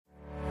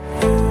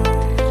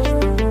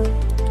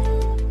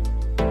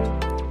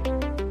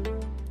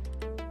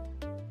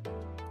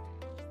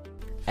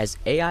As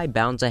AI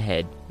bounds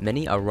ahead,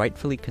 many are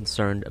rightfully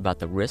concerned about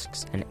the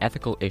risks and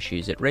ethical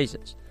issues it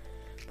raises.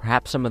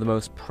 Perhaps some of the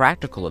most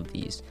practical of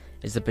these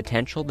is the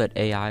potential that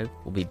AI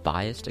will be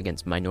biased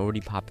against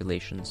minority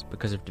populations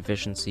because of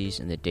deficiencies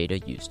in the data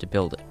used to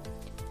build it.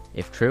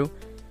 If true,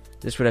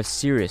 this would have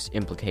serious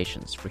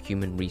implications for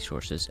human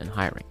resources and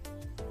hiring.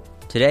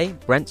 Today,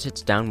 Brent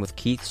sits down with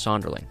Keith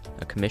Sonderling,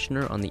 a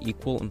commissioner on the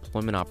Equal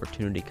Employment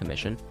Opportunity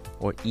Commission,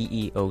 or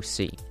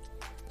EEOC.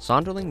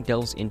 Sonderling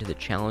delves into the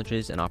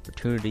challenges and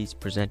opportunities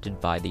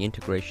presented by the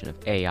integration of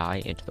AI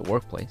into the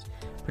workplace,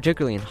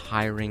 particularly in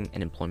hiring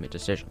and employment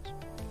decisions.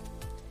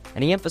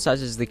 And he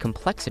emphasizes the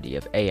complexity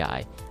of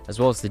AI, as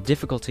well as the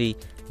difficulty,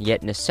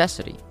 yet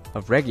necessity,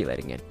 of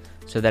regulating it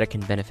so that it can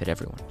benefit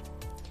everyone.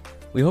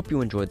 We hope you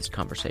enjoyed this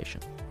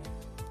conversation.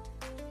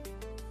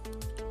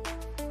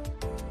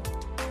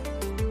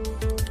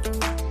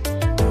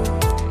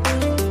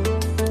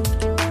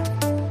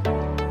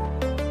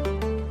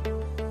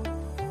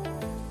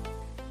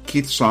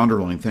 Keith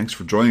Sonderling, thanks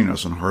for joining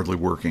us on Hardly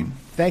Working.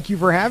 Thank you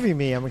for having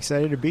me. I'm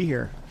excited to be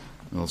here.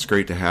 Well, it's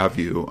great to have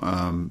you.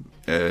 I'm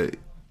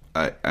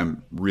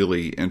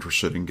really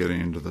interested in getting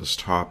into this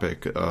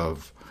topic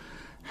of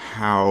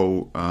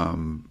how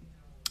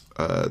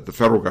the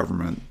federal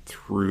government,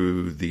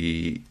 through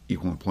the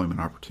Equal Employment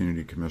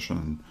Opportunity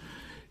Commission,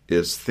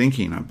 is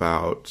thinking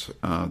about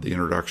the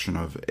introduction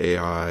of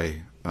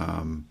AI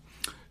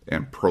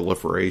and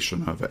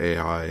proliferation of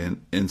AI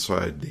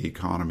inside the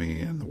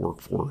economy and the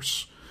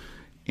workforce,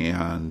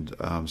 and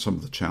some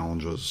of the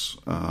challenges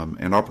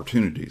and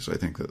opportunities I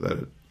think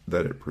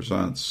that it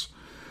presents.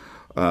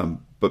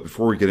 But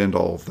before we get into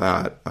all of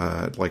that,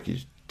 I'd like you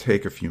to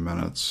take a few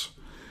minutes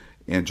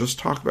and just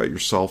talk about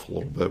yourself a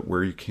little bit,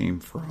 where you came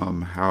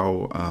from,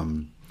 how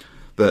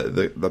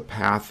the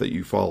path that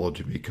you followed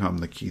to become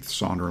the Keith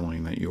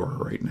Sonderling that you are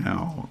right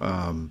now,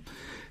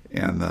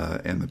 and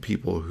the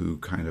people who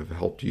kind of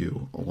helped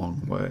you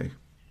along the way.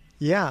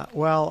 Yeah,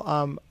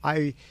 well,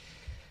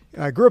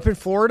 I grew up in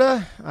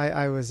Florida.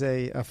 I was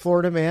a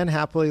Florida man,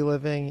 happily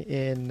living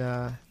in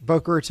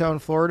Boca Raton,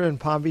 Florida, in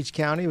Palm Beach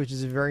County, which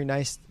is a very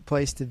nice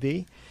place to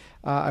be.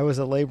 I was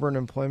a labor and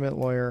employment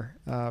lawyer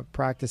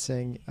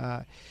practicing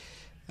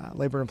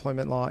labor and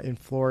employment law in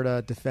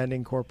Florida,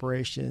 defending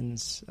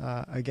corporations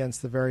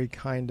against the very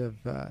kind of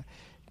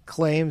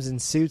claims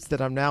and suits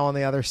that I'm now on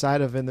the other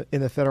side of in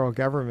the federal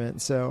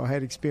government. So I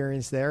had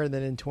experience there. And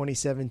then in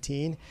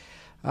 2017,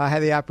 I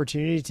had the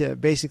opportunity to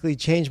basically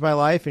change my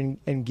life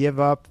and give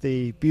up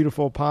the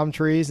beautiful palm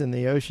trees and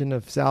the ocean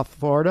of South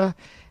Florida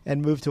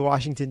and move to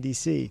Washington,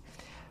 D.C.,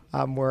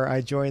 where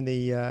I joined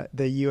the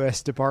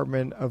U.S.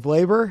 Department of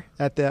Labor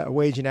at the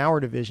Wage and Hour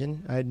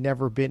Division. I had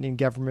never been in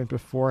government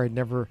before. I'd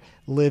never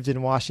lived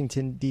in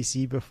Washington,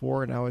 D.C.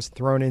 before, and I was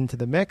thrown into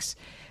the mix.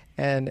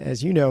 And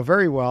as you know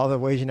very well, the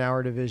Wage and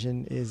Hour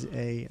Division is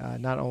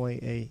not only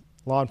a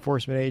law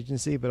enforcement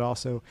agency, but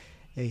also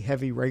a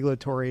heavy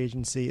regulatory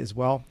agency as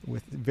well,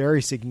 with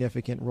very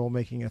significant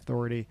rulemaking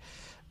authority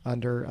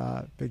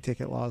under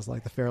big-ticket laws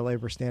like the Fair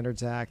Labor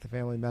Standards Act, the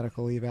Family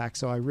Medical Leave Act.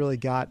 So I really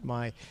got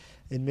my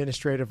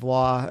administrative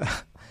law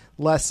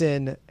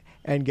lesson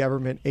and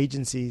government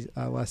agency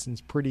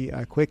lessons pretty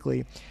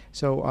quickly.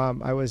 So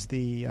I was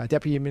the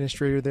deputy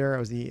administrator there. I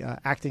was the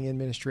acting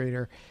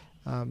administrator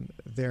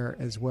there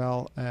as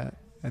well at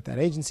that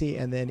agency.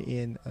 And then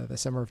in the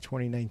summer of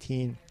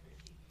 2019,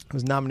 I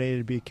was nominated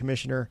to be a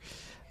commissioner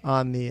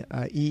on the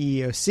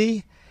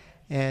EEOC.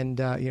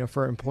 And,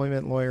 for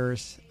employment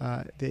lawyers,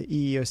 the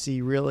EEOC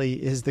really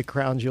is the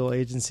crown jewel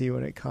agency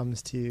when it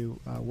comes to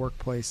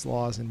workplace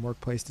laws and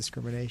workplace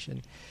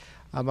discrimination.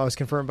 I was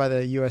confirmed by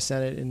the U.S.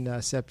 Senate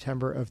in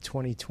September of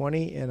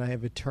 2020, and I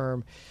have a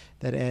term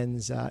that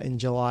ends in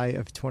July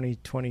of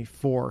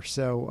 2024.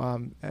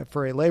 So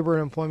for a labor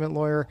and employment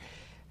lawyer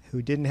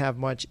who didn't have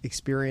much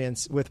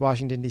experience with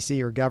Washington,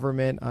 D.C. or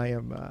government,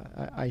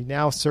 I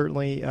now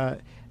certainly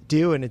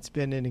do, and it's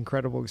been an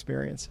incredible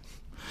experience.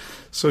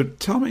 So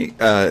tell me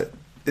a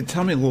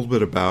little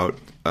bit about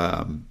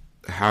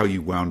how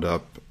you wound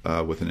up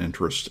with an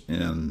interest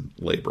in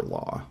labor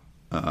law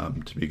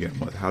to begin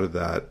with. How did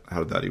that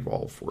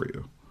evolve for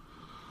you?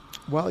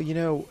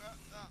 Well,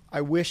 I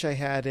wish I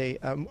had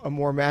a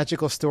more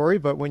magical story,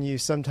 but when you're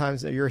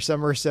a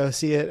summer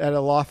associate at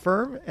a law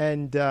firm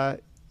and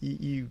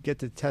you get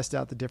to test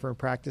out the different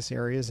practice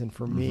areas, and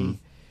for me,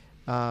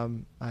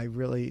 I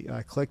really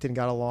clicked and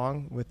got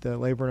along with the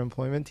labor and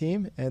employment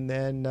team, and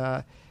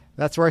then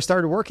that's where I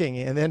started working.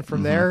 And then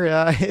from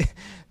there,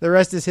 the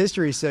rest is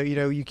history. So,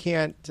 you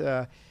can't,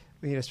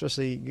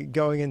 especially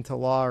going into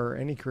law or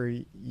any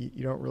career,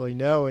 you don't really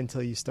know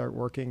until you start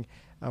working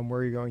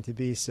where you're going to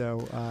be. So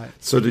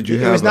did you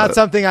have it was not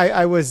something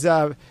I was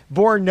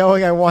born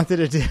knowing I wanted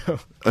to do.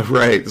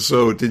 Right.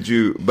 So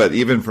but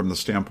even from the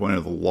standpoint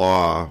of the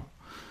law,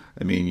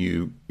 I mean,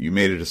 you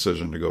made a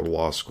decision to go to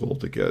law school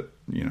to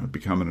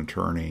become an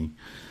attorney.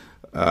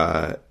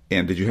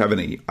 And did you have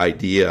any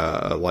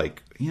idea,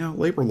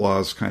 labor law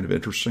is kind of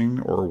interesting,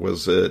 or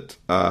was it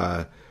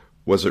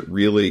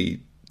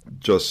really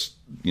just,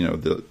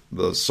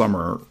 the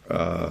summer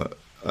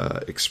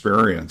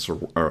experience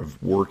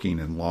of working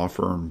in a law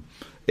firm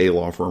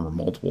or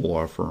multiple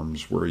law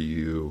firms, where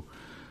you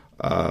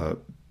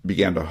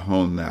began to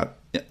hone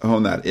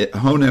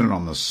in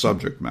on the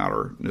subject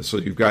matter. So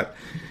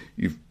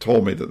you've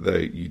told me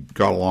that you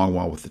got along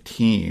well with the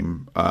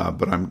team,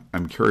 but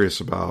I'm curious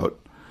about,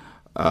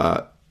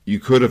 you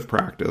could have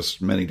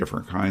practiced many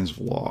different kinds of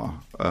law.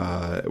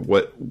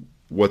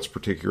 What's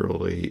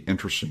particularly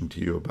interesting to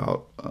you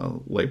about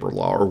labor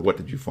law, or what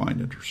did you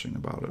find interesting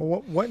about it?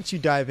 Well, once you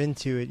dive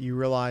into it, you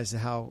realize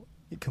how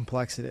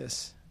complex it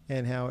is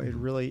and how it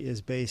really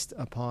is based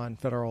upon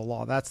federal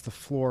law. That's the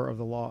floor of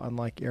the law,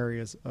 unlike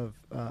areas of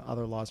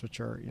other laws which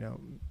are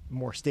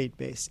more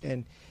state-based.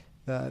 And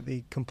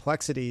the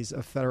complexities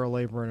of federal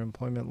labor and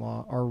employment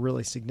law are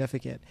really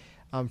significant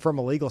from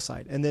a legal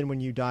side. And then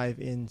when you dive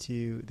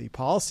into the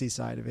policy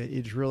side of it,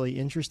 it's really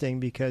interesting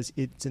because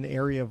it's an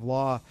area of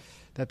law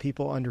that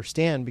people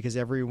understand, because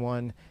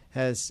everyone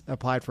has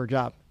applied for a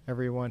job.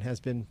 Everyone has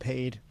been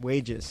paid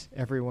wages.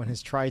 Everyone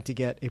has tried to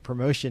get a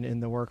promotion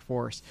in the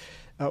workforce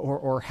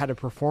or had a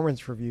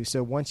performance review.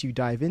 So once you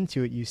dive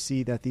into it, you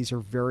see that these are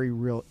very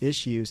real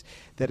issues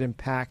that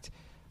impact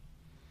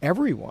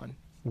everyone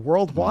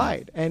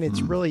worldwide. And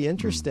it's really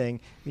interesting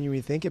when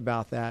you think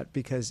about that,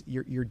 because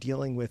you're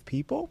dealing with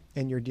people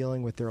and you're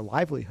dealing with their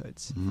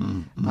livelihoods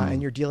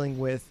and you're dealing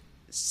with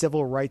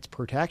civil rights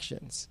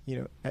protections,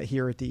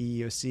 here at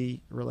the EEOC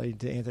related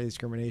to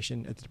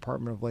anti-discrimination, at the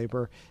Department of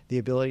Labor, the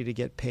ability to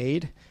get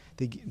paid,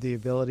 the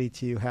ability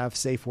to have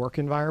safe work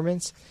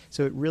environments.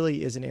 So it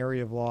really is an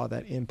area of law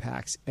that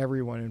impacts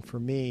everyone. And for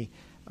me,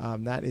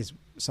 that is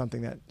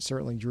something that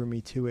certainly drew me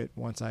to it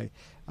once I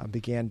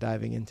began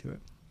diving into it.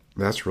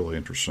 That's really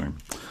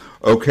interesting.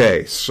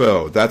 Okay,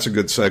 so that's a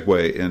good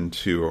segue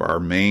into our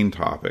main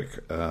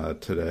topic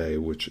today,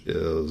 which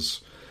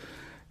is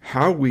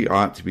how we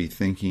ought to be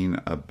thinking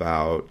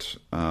about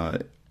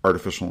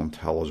artificial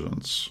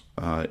intelligence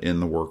in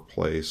the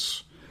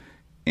workplace,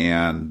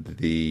 and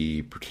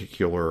the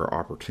particular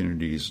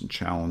opportunities and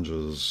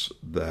challenges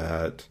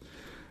that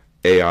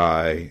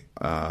AI,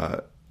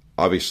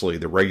 obviously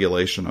the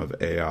regulation of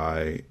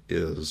AI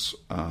is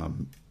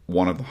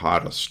one of the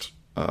hottest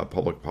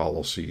public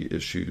policy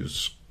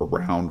issues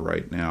around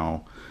right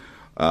now,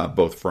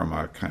 both from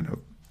a kind of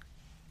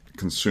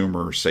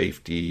consumer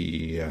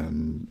safety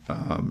and,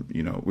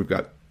 we've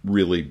got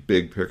really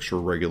big picture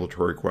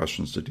regulatory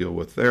questions to deal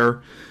with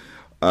there.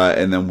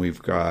 And then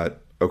we've got,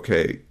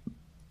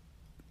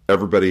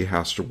 everybody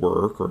has to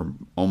work, or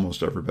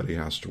almost everybody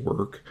has to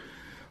work.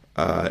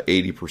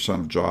 80%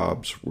 of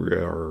jobs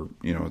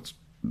it's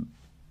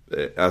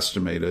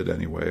estimated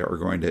anyway, are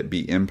going to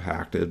be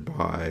impacted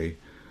by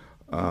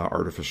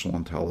artificial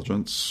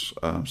intelligence,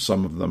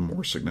 some of them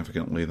more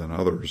significantly than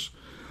others.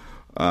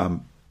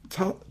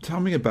 Tell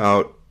me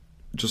about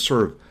just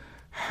sort of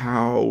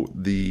how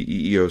the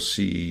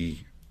EEOC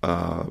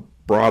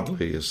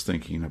broadly is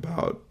thinking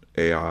about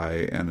AI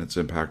and its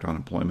impact on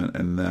employment,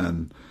 and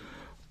then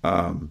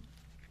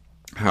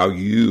how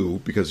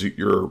you, because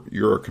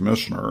you're a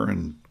commissioner,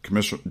 and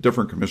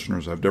different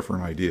commissioners have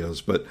different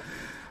ideas, but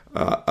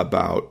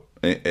about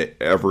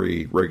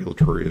every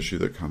regulatory issue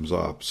that comes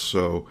up.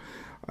 So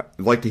I'd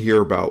like to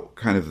hear about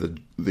kind of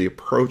the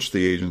approach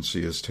the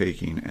agency is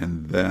taking,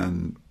 and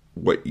then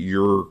what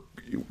your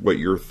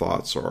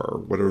thoughts are.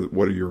 What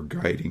are your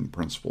guiding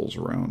principles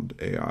around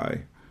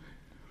AI?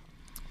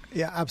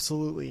 Yeah,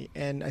 absolutely.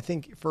 And I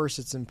think first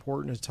it's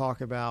important to talk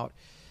about,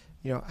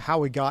 how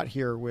we got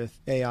here with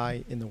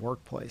AI in the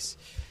workplace.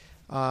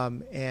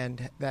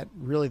 And that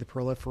really the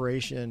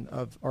proliferation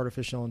of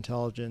artificial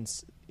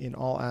intelligence in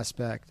all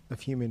aspects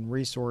of human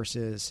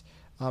resources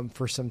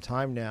for some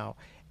time now.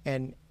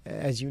 And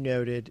as you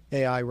noted,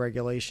 AI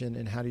regulation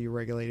and how do you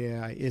regulate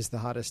AI is the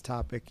hottest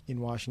topic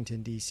in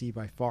Washington, D.C.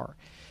 by far.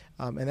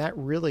 And that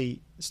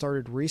really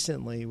started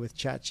recently with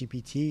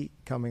ChatGPT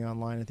coming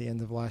online at the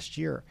end of last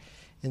year.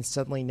 And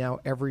suddenly now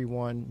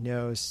everyone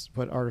knows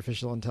what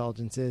artificial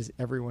intelligence is.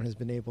 Everyone has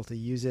been able to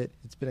use it.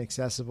 It's been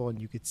accessible, and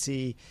you could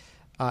see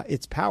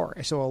its power.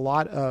 So a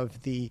lot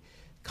of the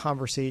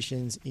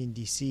conversations in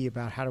D.C.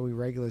 about how do we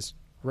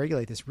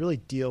regulate this really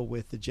deal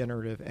with the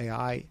generative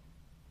AI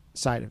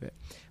side of it.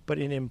 But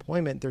in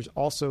employment, there's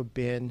also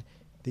been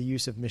the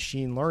use of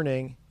machine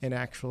learning and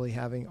actually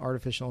having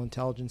artificial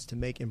intelligence to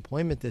make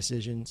employment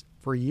decisions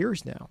for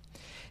years now,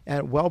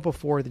 and well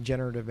before the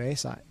generative AI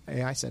side.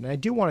 And I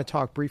do want to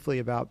talk briefly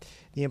about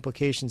the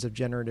implications of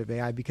generative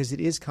AI, because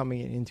it is coming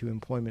into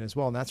employment as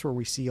well, and that's where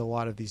we see a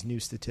lot of these new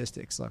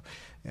statistics. So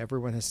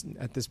everyone has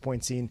at this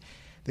point seen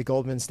the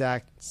Goldman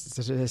Sachs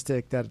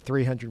statistic that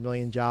 300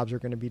 million jobs are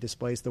going to be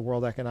displaced. The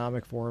World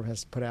Economic Forum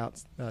has put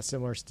out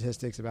similar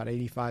statistics, about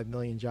 85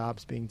 million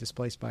jobs being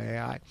displaced by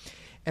AI.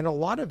 And a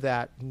lot of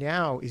that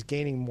now is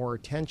gaining more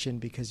attention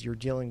because you're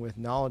dealing with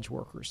knowledge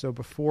workers. So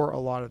before, a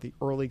lot of the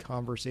early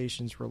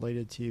conversations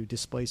related to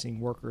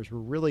displacing workers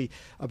were really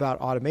about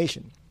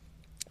automation.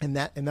 And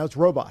those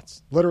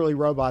robots, literally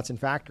robots in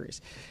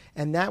factories.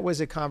 And that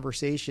was a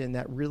conversation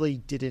that really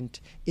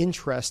didn't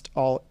interest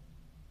all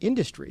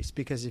industries,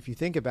 because if you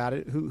think about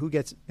it, who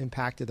gets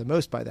impacted the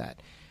most by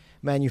that?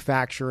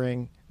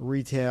 Manufacturing,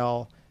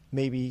 retail,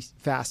 maybe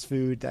fast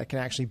food that can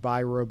actually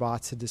buy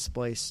robots to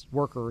displace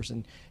workers.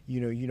 And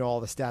you know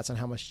all the stats on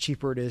how much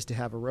cheaper it is to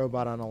have a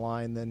robot on a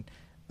line than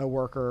a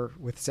worker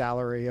with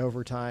salary,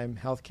 overtime,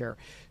 healthcare.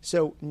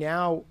 So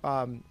now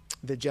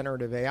the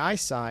generative AI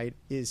side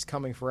is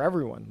coming for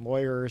everyone: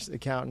 lawyers,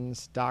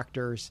 accountants,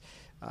 doctors,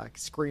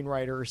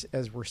 screenwriters,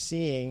 as we're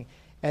seeing.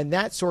 And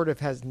that sort of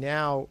has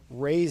now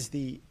raised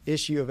the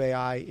issue of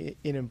AI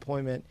in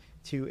employment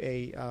to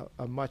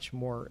a much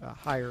more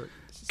higher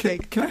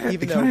stake. Can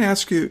I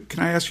ask you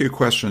a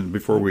question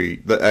before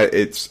we?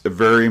 It's a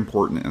very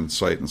important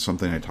insight and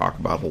something I talk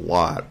about a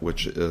lot,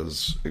 which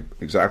is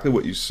exactly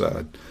what you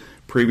said.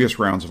 Previous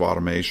rounds of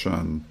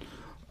automation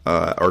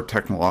or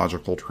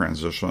technological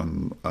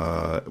transition.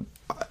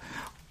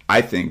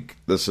 I think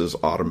this is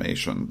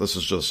automation. This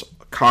is just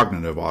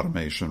cognitive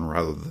automation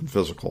rather than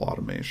physical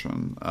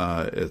automation.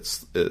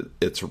 It's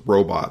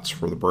robots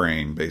for the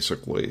brain,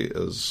 basically,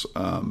 is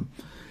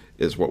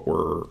what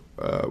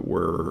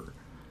we're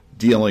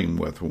dealing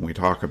with when we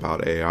talk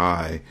about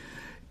AI,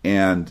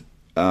 and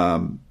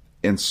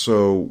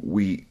so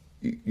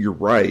you're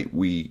right.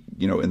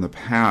 In the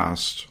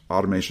past,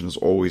 automation has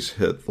always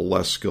hit the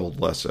less skilled,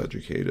 less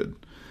educated.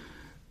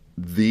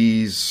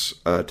 These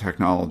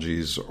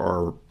technologies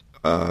are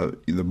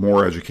the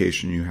more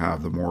education you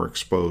have, the more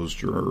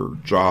exposed your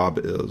job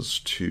is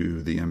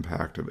to the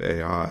impact of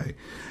AI.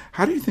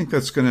 How do you think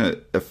that's going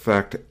to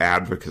affect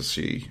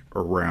advocacy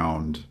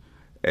around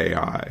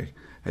AI?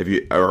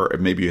 Or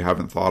maybe you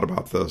haven't thought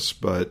about this,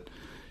 but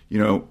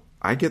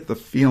I get the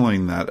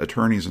feeling that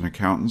attorneys and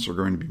accountants are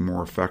going to be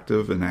more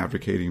effective in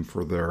advocating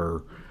for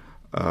their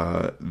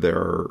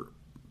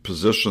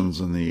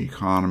positions in the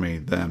economy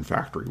than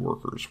factory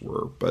workers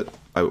were. But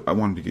I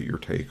wanted to get your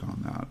take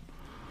on that.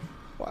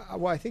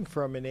 Well, I think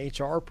from an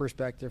HR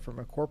perspective, from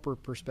a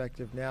corporate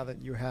perspective, now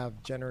that you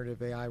have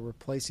generative AI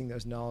replacing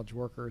those knowledge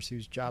workers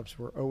whose jobs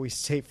were always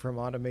safe from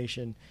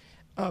automation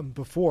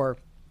before,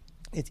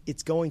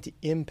 it's going to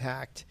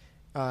impact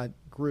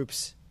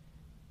groups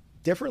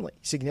differently,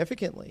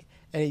 significantly.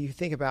 And you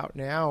think about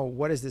now,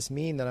 what does this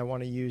mean that I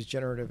want to use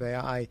generative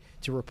AI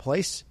to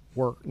replace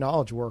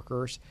knowledge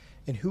workers,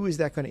 and who is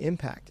that going to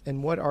impact?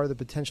 And what are the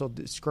potential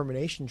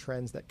discrimination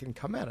trends that can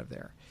come out of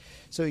there?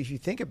 So if you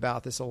think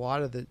about this, a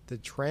lot of the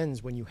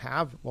trends when you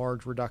have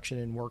large reduction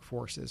in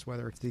workforces,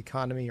 whether it's the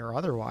economy or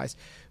otherwise,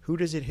 who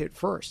does it hit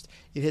first?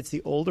 It hits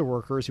the older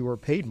workers who are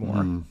paid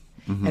more,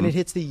 and it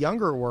hits the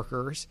younger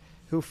workers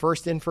who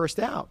first in, first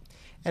out.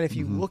 And if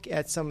you look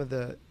at some of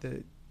the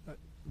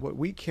what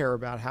we care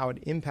about, how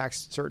it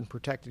impacts certain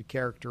protected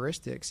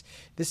characteristics,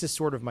 this is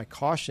sort of my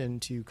caution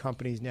to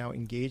companies now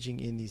engaging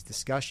in these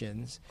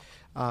discussions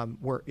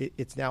where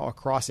it's now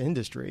across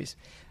industries.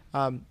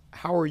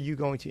 How are you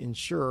going to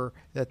ensure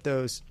that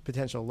those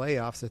potential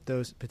layoffs, that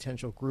those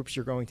potential groups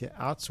you're going to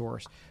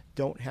outsource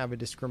don't have a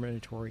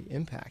discriminatory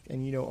impact?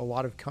 And, a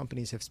lot of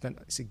companies have spent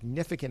a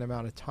significant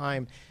amount of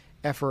time,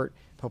 effort,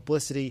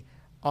 publicity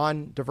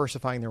on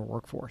diversifying their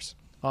workforce,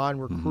 on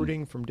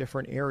recruiting from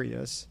different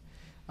areas,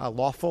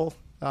 lawful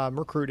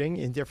recruiting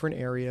in different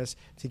areas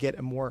to get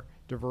a more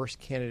diverse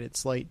candidate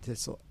slate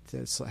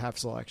to have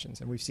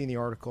selections. And we've seen the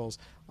articles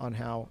on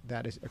how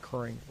that is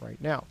occurring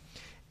right now.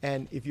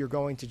 And if you're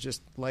going to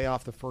just lay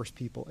off the first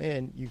people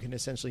in, you can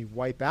essentially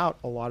wipe out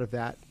a lot of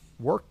that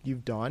work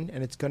you've done,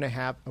 and it's going to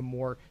have a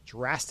more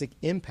drastic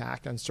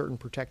impact on certain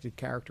protected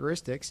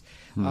characteristics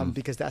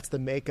because that's the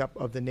makeup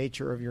of the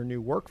nature of your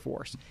new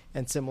workforce,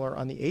 and similar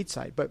on the aid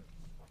side. But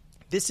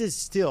this is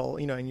still,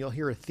 and you'll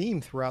hear a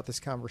theme throughout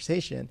this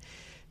conversation,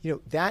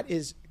 that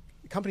is,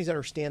 companies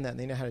understand that and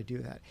they know how to do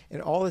that.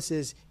 And all this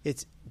is,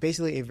 it's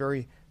basically a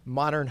very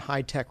modern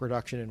high-tech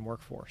reduction in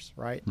workforce,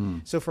 right?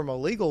 So from a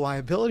legal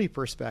liability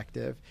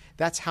perspective,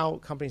 that's how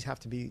companies have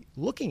to be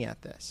looking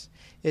at this,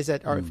 is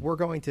that if we're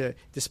going to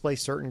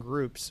displace certain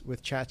groups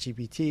with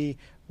ChatGPT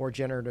or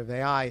generative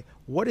AI,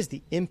 what is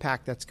the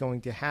impact that's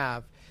going to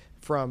have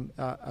from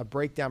a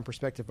breakdown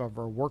perspective of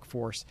our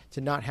workforce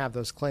to not have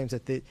those claims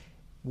that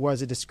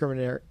was a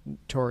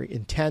discriminatory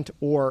intent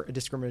or a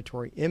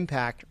discriminatory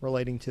impact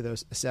relating to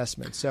those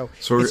assessments. So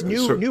it's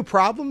new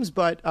problems,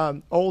 but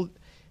old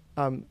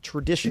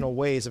traditional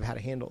ways of how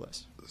to handle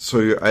this. So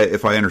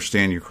if I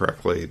understand you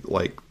correctly,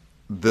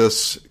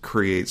 this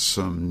creates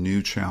some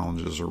new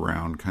challenges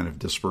around kind of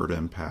disparate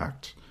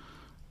impact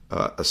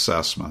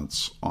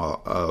assessments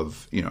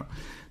of,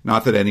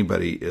 not that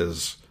anybody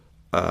is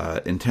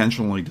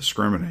intentionally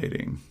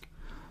discriminating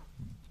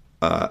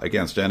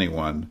against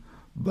anyone,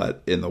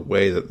 but in the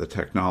way that the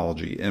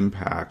technology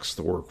impacts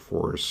the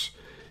workforce,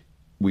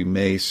 we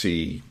may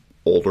see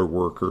older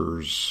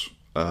workers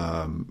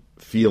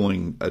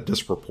feeling a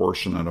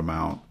disproportionate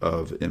amount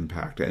of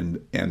impact,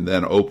 and then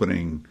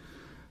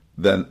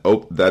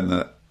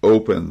that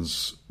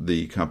opens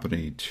the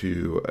company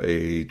to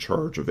a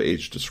charge of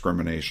age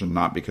discrimination,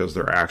 not because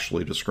they're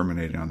actually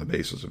discriminating on the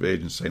basis of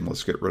age and saying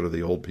let's get rid of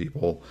the old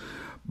people,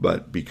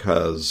 but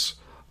because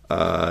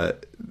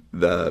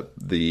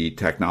the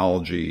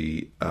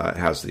technology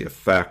has the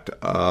effect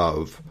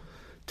of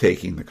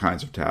taking the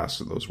kinds of tasks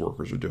that those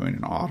workers are doing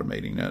and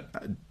automating it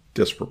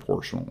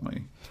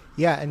disproportionately.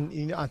 Yeah,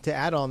 and to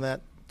add on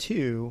that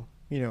too,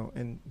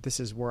 and this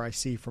is where I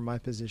see from my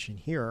position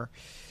here,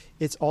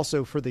 it's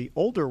also for the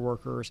older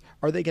workers,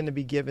 are they going to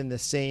be given the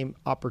same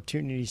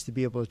opportunities to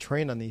be able to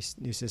train on these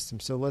new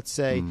systems? So let's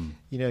say,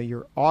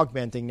 you're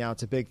augmenting now,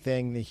 it's a big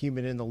thing, the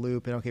human in the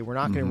loop, and okay, we're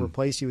not going to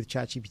replace you with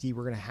ChatGPT,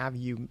 we're going to have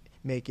you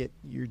make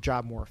your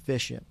job more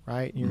efficient,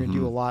 right? And you're going to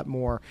do a lot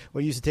more.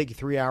 What used to take you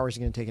 3 hours is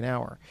going to take an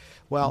hour.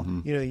 Well,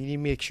 you need to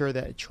make sure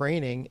that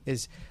training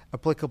is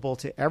applicable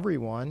to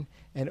everyone,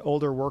 and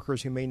older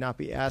workers who may not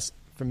be as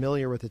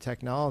familiar with the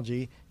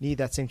technology need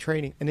that same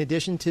training, in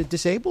addition to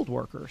disabled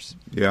workers.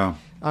 Yeah.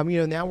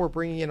 Now we're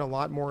bringing in a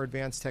lot more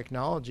advanced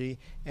technology,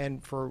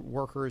 and for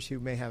workers who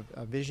may have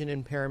a vision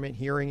impairment,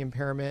 hearing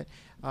impairment,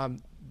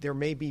 there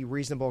may be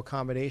reasonable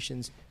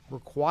accommodations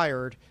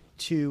required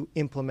to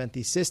implement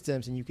these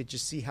systems, and you could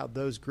just see how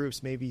those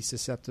groups may be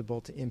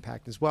susceptible to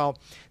impact as well.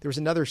 There was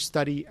another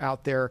study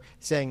out there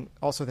saying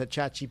also that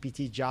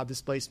ChatGPT job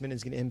displacement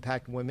is going to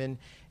impact women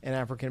and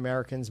African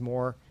Americans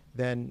more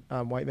than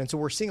white men. So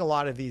we're seeing a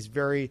lot of these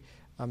very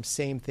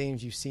same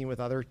themes you've seen with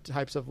other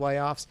types of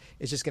layoffs.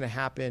 It's just going to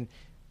happen,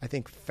 I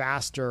think,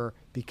 faster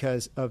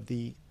because of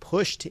the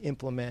push to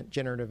implement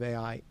generative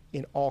AI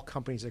in all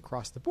companies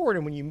across the board.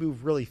 And when you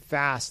move really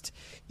fast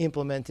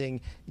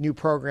implementing new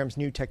programs,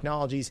 new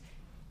technologies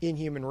in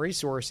human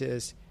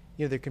resources,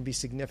 there can be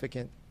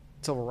significant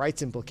civil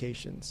rights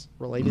implications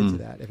related to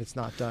that if it's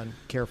not done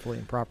carefully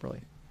and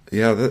properly.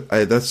 Yeah,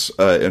 that's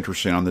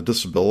interesting. On the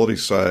disability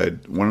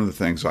side, one of the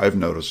things I've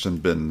noticed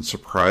and been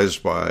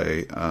surprised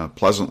by,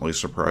 pleasantly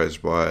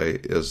surprised by,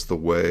 is the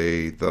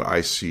way that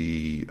I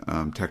see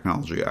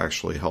technology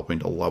actually helping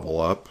to level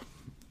up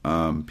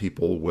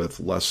people with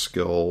less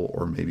skill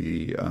or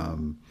maybe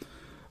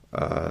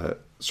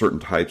certain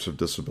types of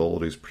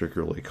disabilities,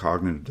 particularly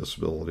cognitive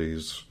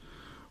disabilities,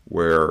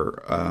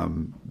 where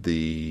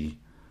the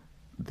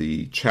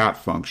chat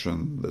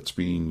function that's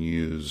being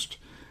used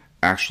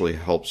actually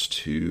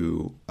helps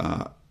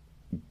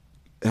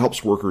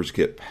workers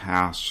get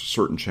past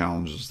certain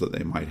challenges that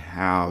they might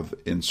have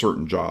in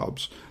certain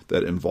jobs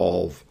that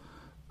involve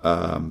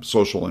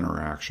social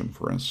interaction.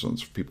 For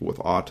instance, people with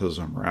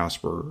autism or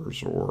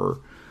Asperger's or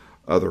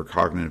other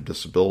cognitive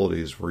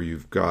disabilities, where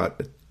you've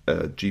got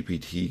a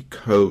GPT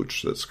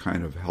coach that's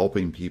kind of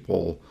helping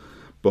people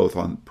both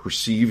on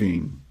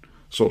perceiving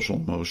social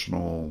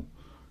emotional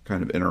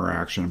kind of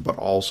interaction, but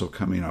also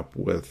coming up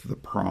with the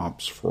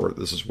prompts for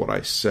this is what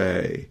I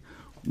say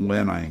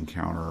when I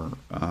encounter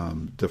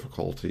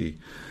difficulty.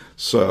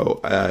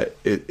 So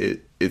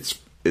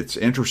it's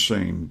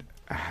interesting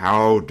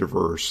how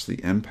diverse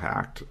the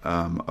impact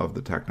of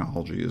the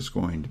technology is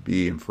going to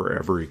be, and for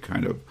every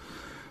kind of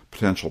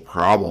potential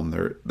problem,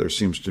 there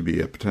seems to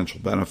be a potential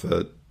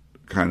benefit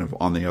kind of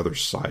on the other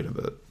side of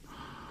it.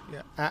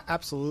 Yeah,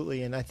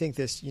 absolutely. And I think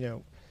this,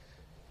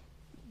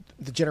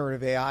 the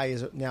generative AI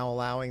is now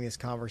allowing this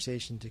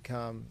conversation to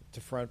come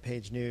to front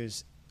page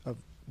news,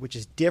 which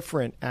is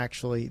different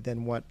actually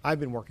than what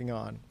I've been working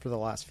on for the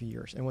last few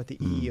years and what the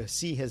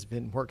EEOC has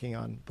been working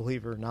on,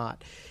 believe it or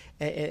not.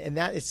 And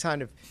that is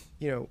kind of,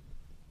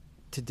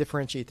 to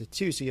differentiate the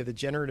two. So you have the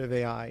generative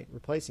AI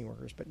replacing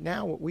workers, but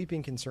now what we've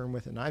been concerned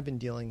with and I've been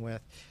dealing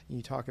with, and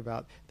you talk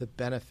about the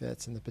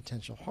benefits and the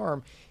potential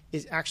harm,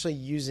 is actually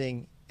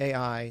using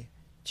AI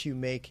to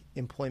make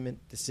employment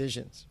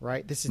decisions,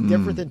 right? This is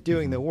different than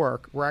doing the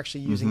work. We're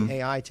actually using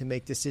AI to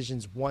make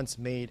decisions once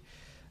made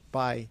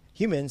by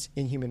humans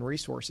in human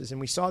resources. And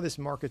we saw this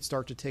market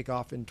start to take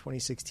off in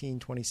 2016,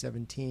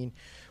 2017,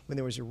 when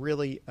there was a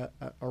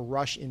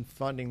rush in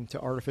funding to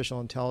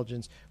artificial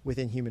intelligence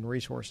within human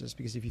resources.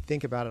 Because if you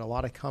think about it, a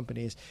lot of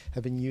companies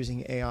have been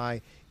using AI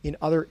in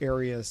other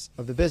areas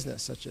of the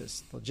business, such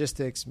as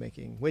logistics,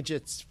 making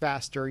widgets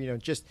faster,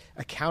 just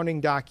accounting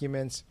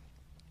documents.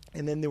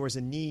 And then there was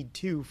a need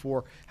too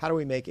for how do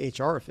we make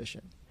HR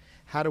efficient?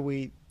 How do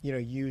we,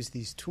 use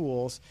these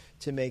tools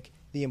to make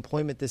the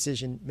employment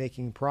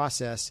decision-making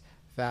process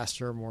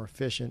faster, more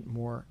efficient,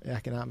 more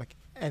economic?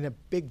 And a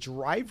big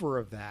driver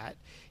of that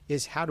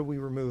is how do we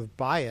remove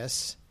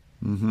bias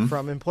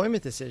from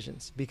employment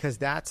decisions? Because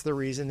that's the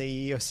reason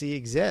the EEOC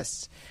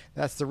exists.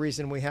 That's the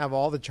reason we have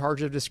all the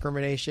charge of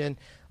discrimination,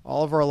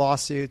 all of our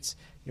lawsuits.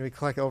 We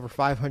collect over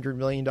 $500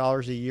 million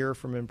a year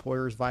from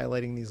employers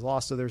violating these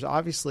laws. So there's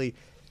obviously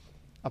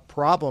a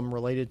problem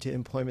related to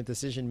employment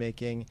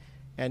decision-making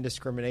and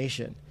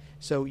discrimination.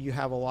 So you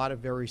have a lot of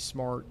very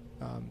smart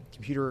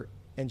computer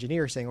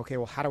engineers saying, okay,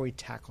 well, how do we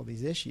tackle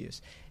these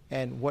issues?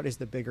 And what is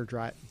the bigger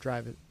drive?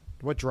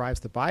 What drives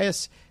the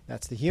bias?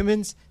 That's the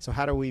humans. So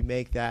how do we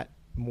make that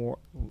more,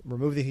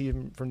 remove the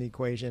human from the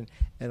equation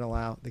and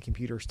allow the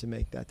computers to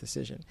make that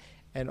decision?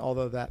 And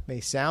although that may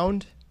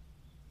sound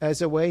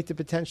as a way to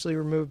potentially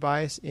remove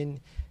bias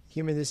in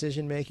human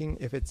decision making,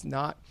 if it's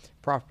not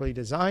properly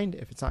designed,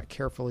 if it's not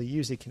carefully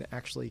used, it can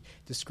actually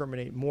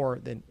discriminate more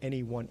than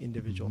any one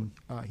individual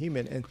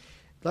human. And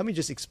let me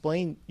just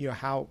explain,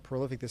 how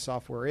prolific the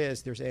software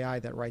is. There's AI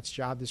that writes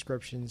job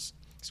descriptions,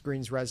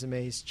 screens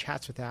resumes,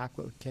 chats with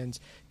applicants,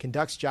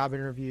 conducts job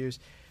interviews,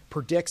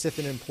 predicts if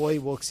an employee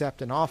will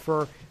accept an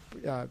offer,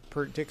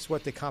 predicts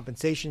what the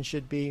compensation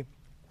should be.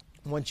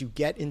 Once you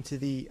get into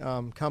the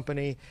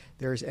company,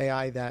 there's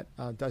AI that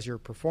does your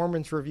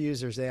performance reviews.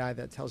 There's AI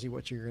that tells you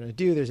what you're going to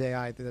do. There's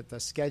AI that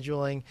does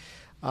scheduling.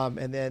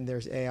 And then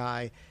there's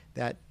AI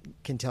that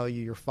can tell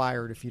you you're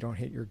fired if you don't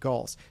hit your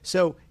goals.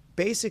 So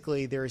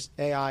basically, there's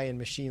AI and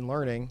machine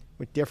learning,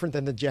 which different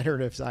than the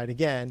generative side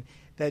again,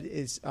 that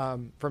is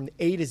from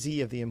A to Z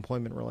of the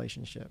employment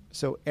relationship.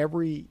 So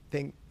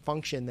everything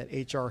function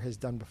that HR has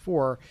done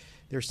before,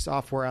 there's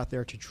software out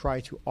there to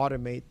try to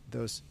automate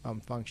those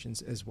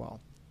functions as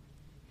well.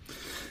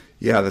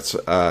 Yeah, that's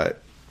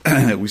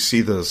we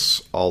see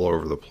this all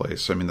over the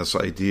place. I mean, this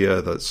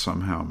idea that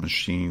somehow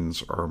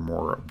machines are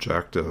more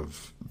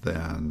objective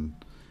than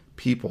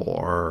people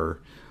are,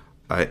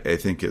 I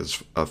think,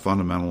 is a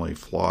fundamentally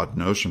flawed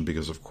notion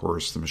because, of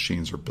course, the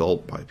machines are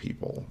built by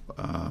people,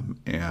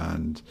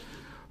 and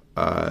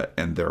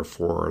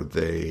therefore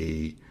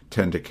they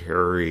tend to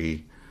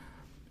carry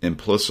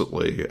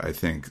implicitly, I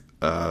think,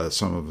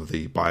 some of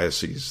the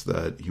biases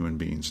that human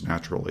beings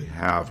naturally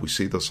have. We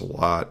see this a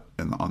lot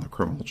on the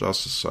criminal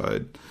justice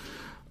side,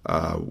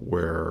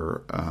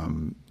 where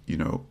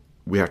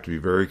we have to be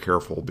very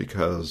careful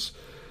because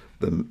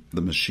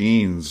the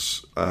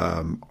machines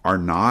are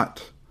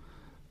not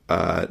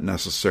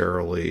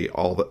necessarily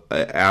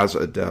as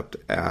adept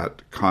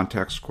at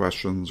context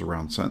questions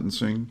around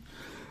sentencing,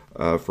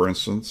 for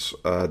instance,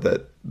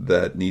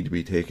 that need to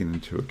be taken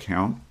into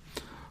account.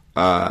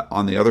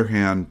 On the other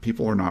hand,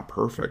 people are not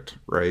perfect,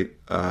 right?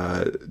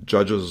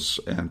 Judges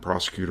and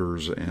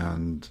prosecutors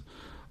and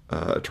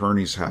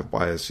attorneys have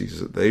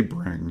biases that they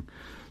bring,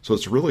 so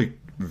it's really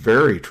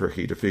very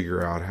tricky to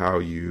figure out how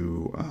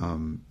you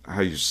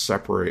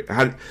separate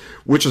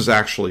which is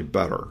actually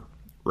better,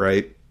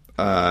 right?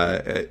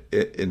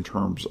 In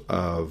terms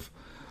of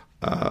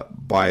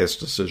biased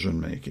decision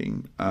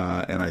making,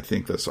 and I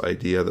think this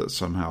idea that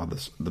somehow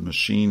the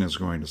machine is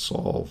going to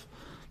solve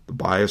the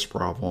bias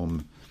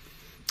problem.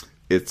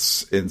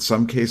 It's in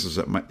some cases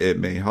it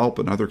may help,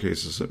 in other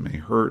cases it may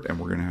hurt, and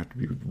we're going to have to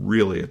be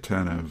really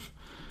attentive.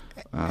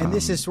 And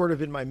this has sort of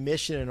been my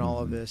mission in all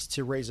of this,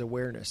 to raise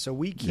awareness. So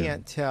we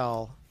can't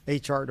tell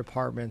HR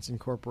departments and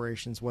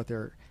corporations what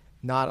they're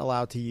not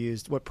allowed to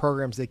use, what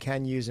programs they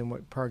can use and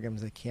what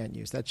programs they can't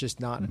use. That's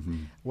just not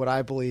what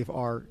I believe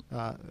our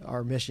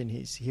mission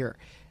is here.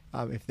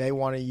 If they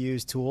want to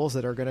use tools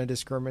that are going to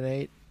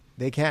discriminate,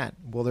 they can.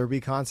 Will there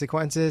be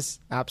consequences?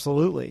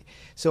 Absolutely.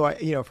 So,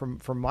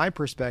 from my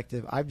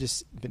perspective, I've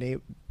just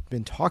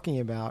been talking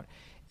about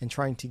and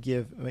trying to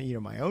give,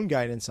 my own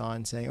guidance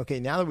on saying, okay,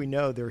 now that we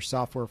know there's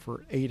software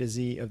for A to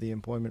Z of the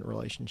employment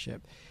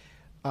relationship,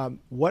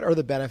 what are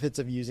the benefits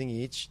of using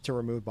each to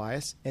remove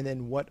bias? And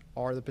then what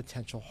are the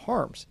potential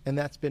harms? And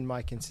that's been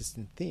my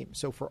consistent theme.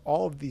 So for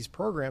all of these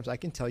programs, I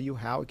can tell you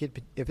how it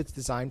could, if it's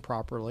designed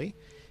properly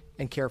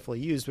and carefully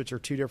used, which are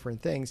two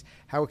different things,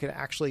 how it can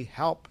actually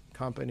help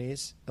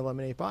companies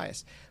eliminate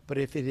bias. But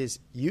if it is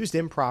used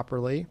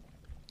improperly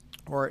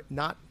or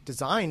not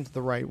designed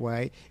the right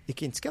way, it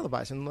can scale the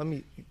bias. And let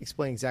me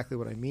explain exactly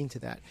what I mean to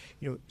that.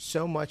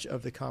 So much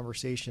of the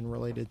conversation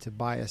related to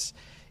bias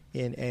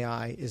in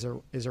AI is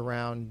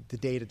around the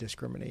data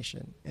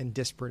discrimination and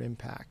disparate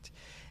impact.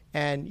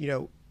 And,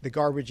 the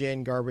garbage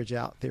in, garbage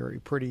out theory,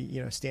 pretty,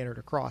 standard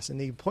across.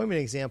 And the employment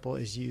example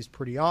is used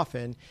pretty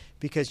often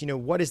because,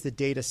 what is the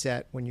data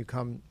set when it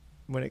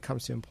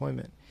comes to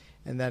employment?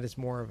 And that is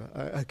more of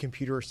a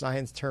computer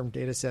science term,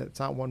 data set. It's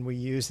not one we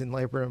use in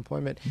labor and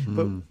employment.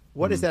 But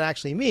what does that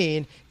actually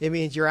mean? It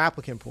means your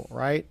applicant pool,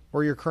 right?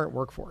 Or your current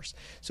workforce.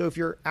 So if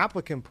your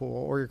applicant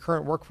pool or your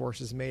current workforce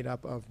is made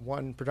up of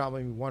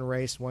predominantly one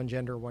race, one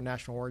gender, one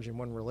national origin,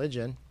 one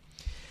religion,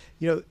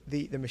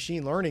 the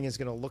machine learning is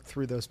going to look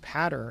through those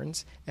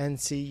patterns and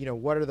see,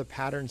 what are the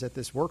patterns at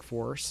this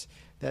workforce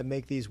that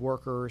make these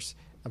workers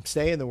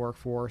stay in the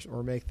workforce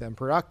or make them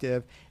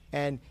productive.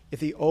 And if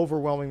the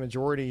overwhelming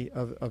majority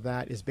of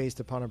that is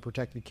based upon a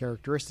protected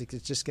characteristic,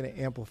 it's just going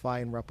to amplify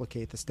and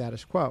replicate the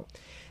status quo.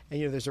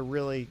 And, there's a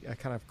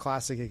kind of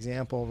classic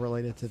example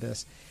related to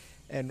this.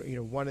 And,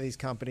 one of these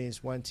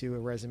companies went to a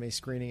resume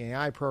screening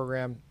AI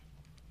program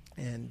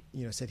and,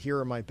 said, here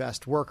are my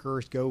best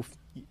workers. Go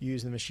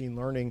use the machine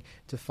learning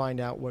to find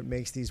out what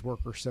makes these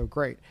workers so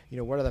great.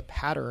 What are the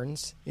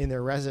patterns in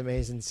their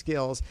resumes and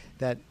skills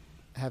that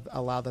have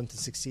allowed them to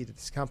succeed at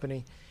this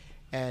company?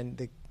 And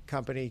the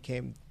company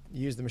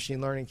used the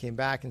machine learning, came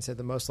back and said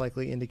the most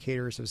likely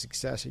indicators of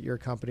success at your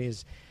company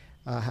is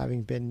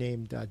having been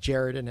named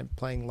Jared and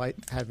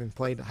having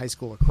played high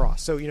school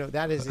lacrosse. So,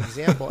 that is an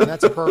example. And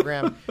that's a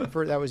program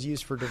that was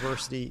used for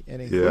diversity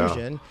and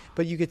inclusion. Yeah.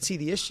 But you could see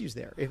the issues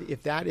there.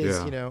 If that is,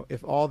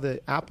 if all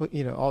the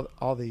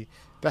all the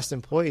best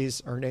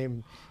employees are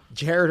named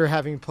Jared or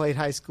having played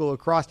high school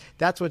lacrosse,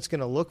 that's what it's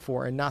going to look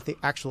for, and not the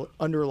actual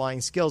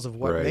underlying skills of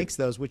what makes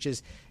those, which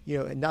is,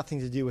 nothing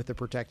to do with the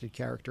protected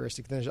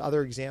characteristic. There's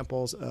other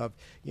examples of,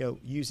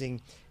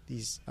 using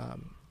these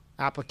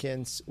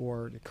applicants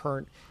or the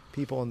current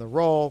people in the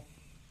role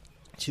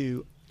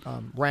to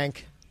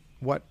rank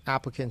what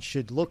applicants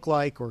should look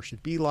like or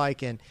should be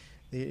like. And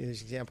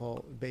this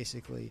example,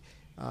 basically,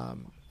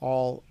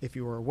 if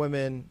you were a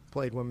woman,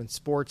 played women's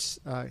sports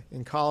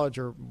in college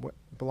or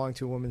belonged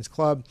to a women's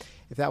club,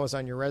 if that was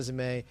on your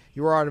resume,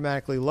 you were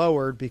automatically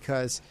lowered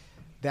because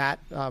that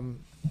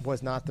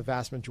was not the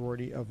vast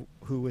majority of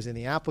who was in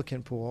the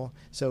applicant pool.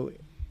 So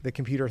the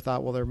computer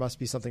thought, well, there must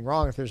be something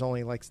wrong. If there's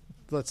only, like,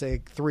 let's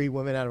say 3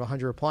 women out of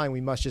 100 applying,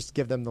 we must just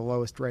give them the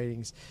lowest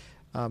ratings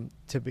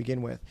to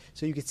begin with.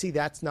 So you can see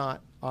that's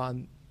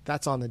on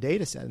the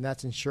data set, and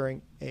that's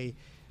ensuring a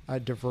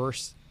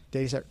diverse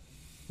data set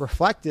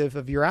reflective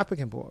of your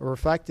applicant pool,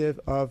 reflective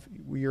of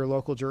your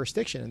local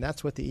jurisdiction. And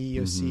that's what the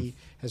EEOC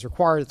has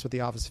required. That's what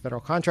the Office of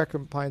Federal Contract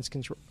Compliance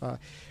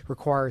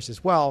requires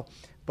as well.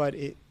 But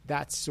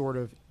that's sort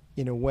of,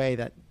 in a way,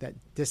 that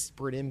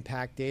disparate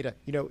impact data.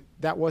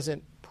 That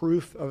wasn't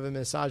proof of a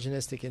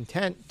misogynistic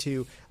intent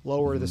to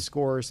lower the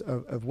scores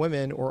of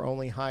women or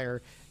only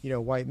hire,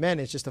 white men.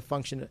 It's just a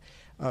function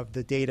of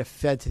the data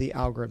fed to the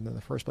algorithm in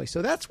the first place.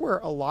 So that's where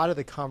a lot of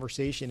the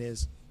conversation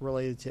is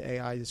related to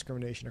AI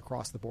discrimination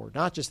across the board,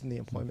 not just in the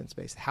employment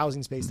space, the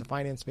housing space, the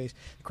finance space,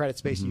 the credit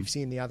space. You've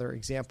seen the other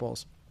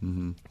examples.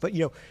 But,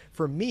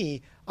 for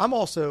me, I'm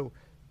also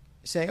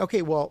saying,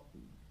 okay, well,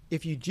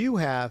 if you do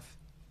have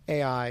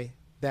AI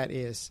that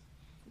is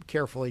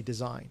carefully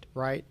designed,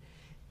 right?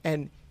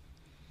 And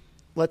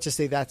let's just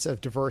say that's a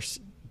diverse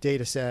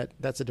data set,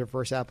 that's a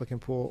diverse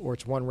applicant pool, or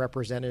it's one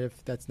representative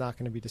that's not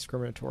going to be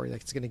discriminatory,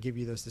 that's going to give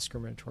you those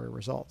discriminatory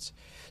results.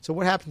 So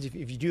what happens if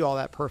you do all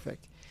that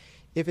perfect?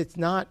 If it's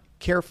not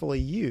carefully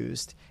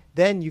used,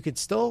 then you could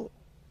still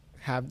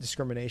have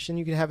discrimination.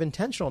 You can have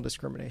intentional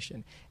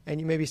discrimination. And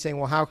you may be saying,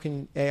 well, how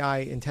can AI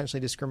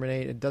intentionally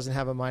discriminate? It doesn't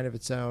have a mind of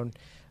its own.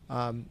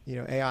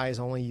 AI is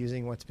only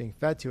using what's being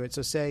fed to it.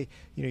 So say,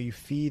 you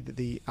feed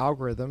the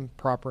algorithm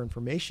proper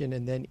information,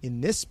 and then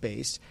in this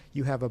space,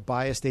 you have a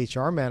biased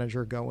HR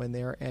manager go in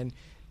there and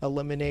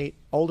eliminate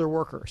older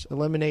workers,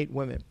 eliminate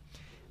women.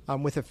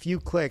 With a few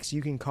clicks,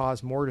 you can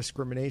cause more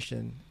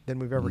discrimination than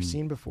we've ever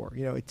seen before.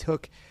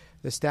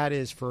 The stat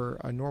is for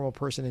a normal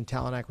person in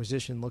talent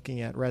acquisition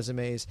looking at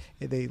resumes,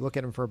 they look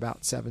at them for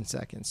about 7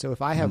 seconds. So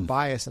if I have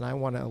bias and I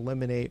want to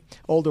eliminate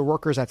older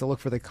workers, I have to look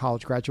for the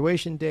college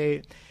graduation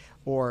date.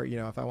 Or,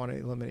 if I want to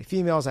eliminate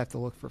females, I have to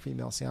look for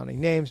female-sounding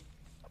names.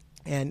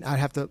 And I'd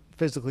have to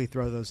physically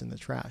throw those in the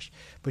trash.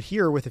 But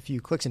here, with a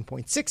few clicks in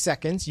 0.6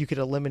 seconds, you could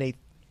eliminate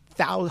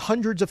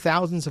hundreds of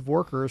thousands of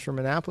workers from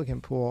an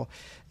applicant pool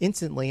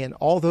instantly. And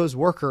all those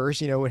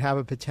workers, would have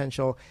a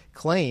potential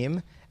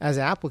claim as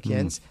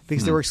applicants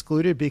because they were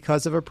excluded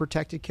because of a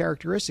protected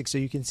characteristic. So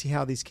you can see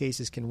how these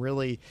cases can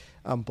really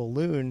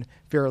balloon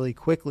fairly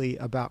quickly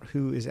about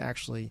who is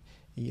actually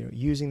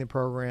using the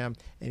program,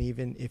 and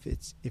even if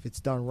it's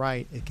done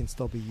right, it can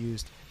still be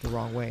used the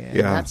wrong way. And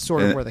that's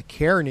sort of where the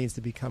care needs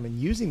to become in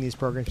using these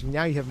programs.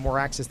 Now you have more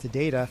access to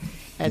data.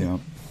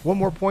 And one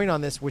more point on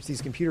this, which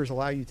these computers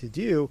allow you to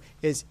do,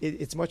 is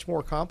it's much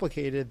more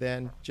complicated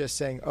than just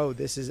saying, oh,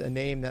 this is a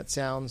name that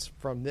sounds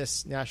from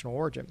this national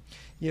origin.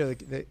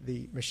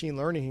 The machine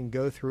learning can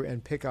go through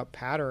and pick up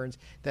patterns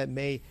that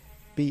may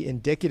be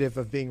indicative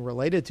of being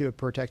related to a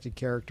protected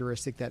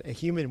characteristic that a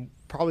human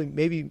probably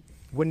maybe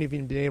wouldn't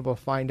even been able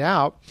to find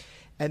out,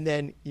 and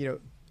then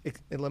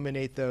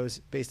eliminate those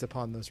based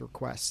upon those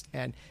requests.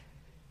 And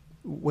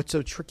what's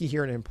so tricky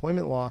here in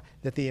employment law,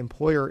 that the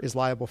employer is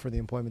liable for the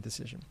employment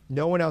decision.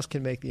 No one else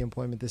can make the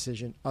employment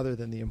decision other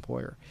than the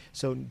employer.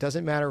 So it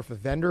doesn't matter if a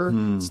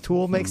vendor's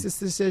tool makes this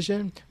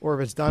decision or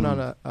if it's done on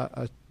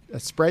a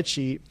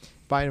spreadsheet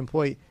by an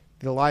employee.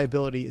 The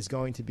liability is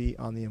going to be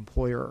on the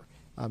employer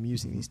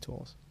using these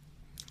tools.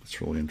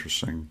 That's really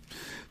interesting.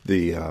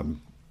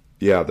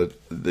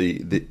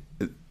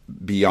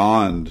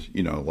 Beyond,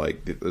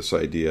 like this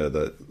idea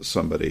that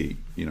somebody,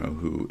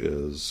 who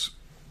is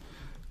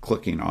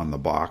clicking on the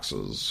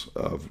boxes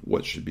of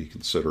what should be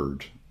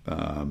considered,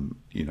 and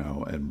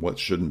what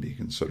shouldn't be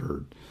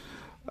considered.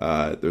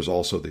 There's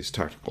also these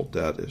technical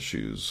debt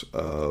issues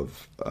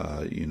of,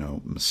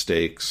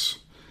 mistakes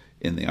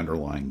in the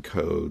underlying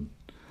code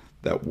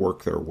that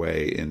work their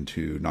way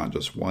into not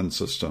just one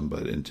system,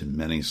 but into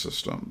many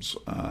systems.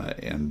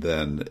 And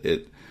then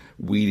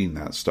weeding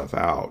that stuff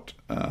out,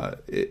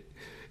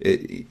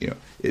 it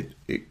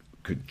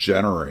could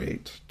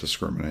generate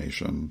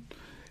discrimination,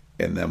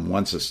 and then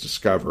once it's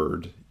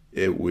discovered,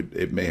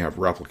 it may have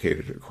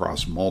replicated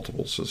across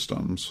multiple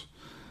systems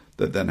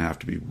that then have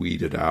to be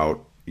weeded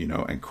out,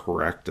 and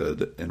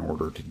corrected in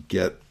order to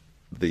get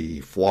the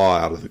flaw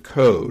out of the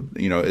code.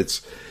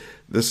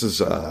 This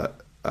is a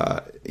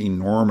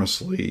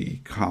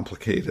enormously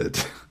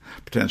complicated,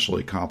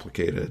 potentially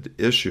complicated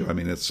issue. I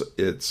mean,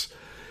 it's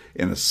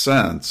in a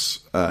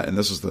sense, and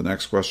this is the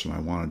next question I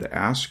wanted to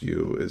ask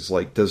you, is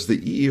like, does the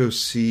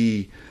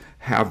EEOC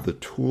have the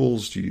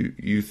tools, do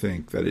you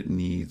think, that it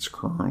needs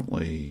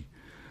currently,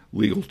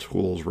 legal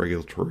tools,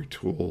 regulatory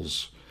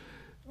tools,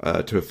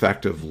 to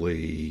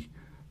effectively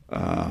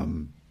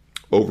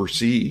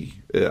oversee.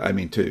 I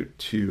mean,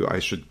 I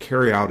should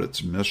carry out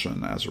its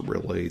mission as it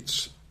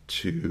relates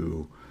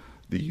to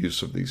the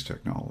use of these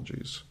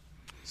technologies.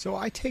 So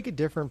I take a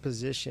different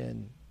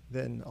position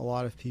than a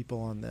lot of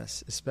people on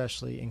this,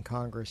 especially in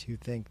Congress, who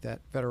think that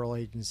federal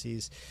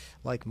agencies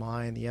like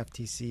mine, the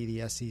FTC,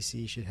 the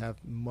SEC, should have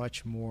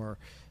much more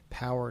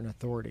power and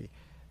authority.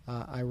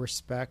 I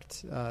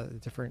respect the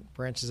different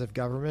branches of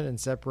government and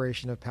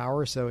separation of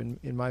power. So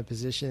in my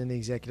position in the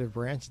executive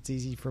branch, it's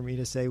easy for me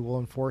to say we'll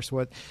enforce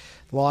what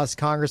laws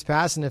Congress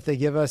pass. And if they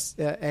give us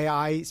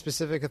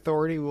AI-specific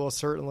authority, we'll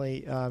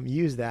certainly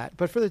use that.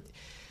 But for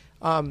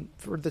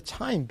the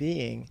time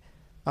being,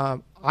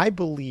 I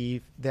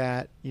believe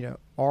that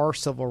our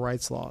civil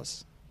rights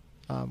laws,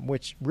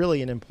 which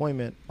really in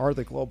employment are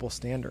the global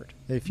standard,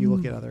 if you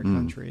look at other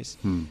countries,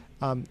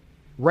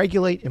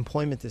 regulate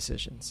employment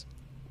decisions.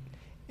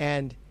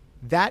 And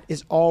that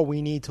is all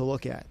we need to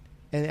look at.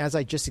 And as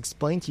I just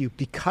explained to you,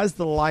 because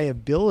the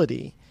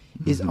liability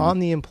is on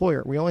the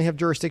employer, we only have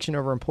jurisdiction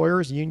over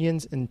employers,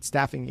 unions, and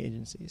staffing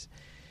agencies.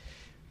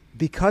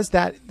 Because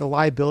the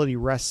liability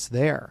rests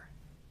there,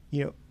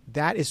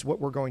 that is what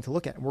we're going to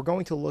look at. We're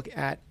going to look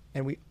at,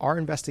 and our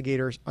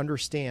investigators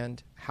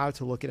understand how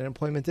to look at an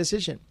employment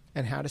decision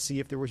and how to see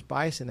if there was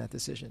bias in that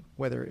decision,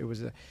 whether it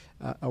was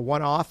a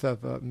one-off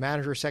of a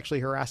manager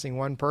sexually harassing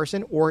one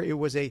person, or it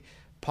was a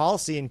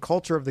policy and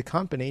culture of the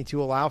company to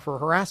allow for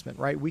harassment,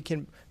 right? We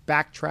can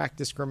backtrack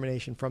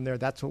discrimination from there.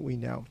 That's what we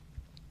know.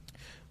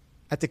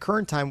 At the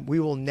current time,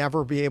 we will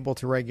never be able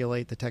to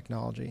regulate the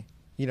technology.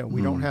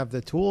 We don't have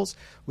the tools.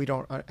 We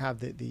don't have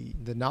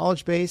the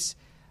knowledge base.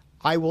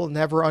 I will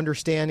never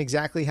understand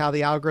exactly how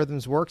the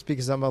algorithms works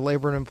because I'm a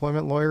labor and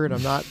employment lawyer and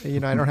I'm not, I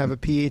don't have a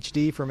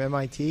PhD from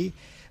MIT.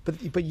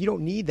 But you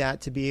don't need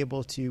that to be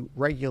able to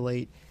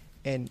regulate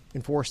and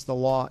enforce the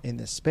law in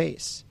this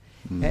space.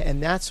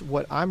 And that's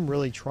what I'm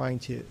really trying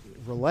to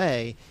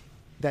relay,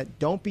 that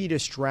don't be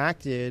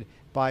distracted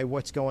by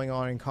what's going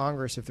on in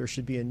Congress, if there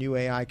should be a new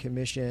AI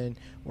commission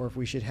or if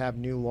we should have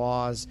new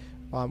laws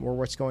or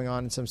what's going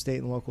on in some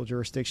state and local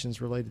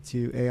jurisdictions related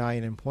to AI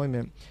and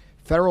employment.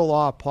 Federal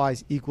law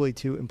applies equally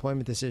to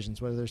employment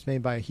decisions, whether it's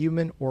made by a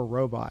human or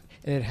robot,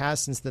 and it has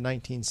since the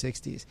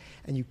 1960s.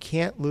 And you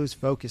can't lose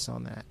focus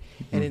on that.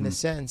 And in the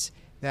sense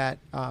that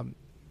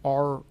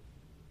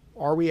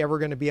are we ever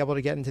going to be able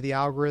to get into the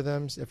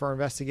algorithms if our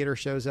investigator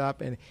shows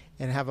up and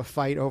have a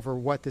fight over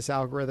what this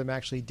algorithm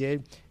actually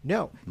did?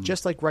 No.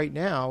 Just like right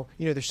now,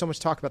 there's so much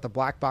talk about the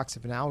black box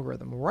of an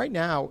algorithm. Right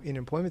now, in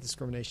employment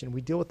discrimination, we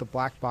deal with the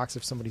black box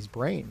of somebody's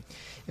brain.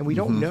 And we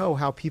don't know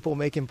how people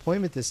make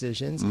employment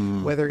decisions,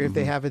 whether if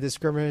they have a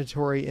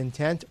discriminatory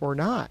intent or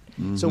not.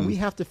 So we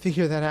have to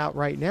figure that out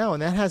right now.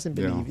 And that hasn't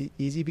been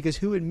easy, because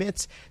who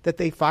admits that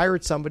they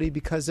fired somebody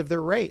because of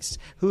their race?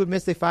 Who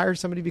admits they fired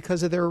somebody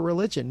because of their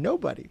religion?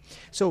 Nobody.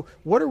 So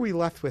what are we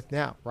left with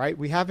now, right?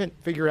 We haven't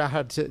figured out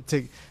how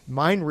to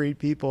mind read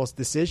people's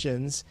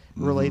decisions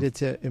related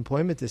to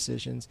employment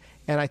decisions.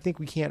 And I think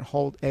we can't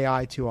hold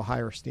AI to a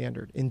higher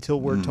standard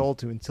until we're told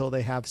to, until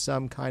they have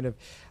some kind of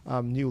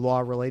new law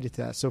related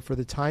to that. So for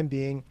the time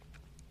being,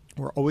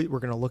 we're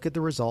going to look at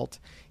the result.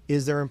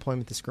 Is there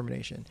employment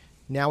discrimination?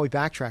 Now we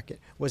backtrack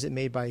it. Was it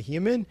made by a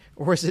human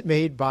or was it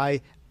made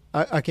by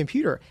a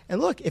computer?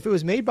 And look, if it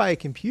was made by a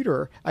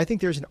computer, I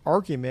think there's an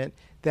argument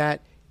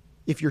that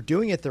if you're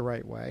doing it the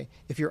right way,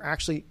 if you're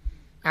actually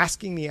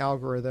asking the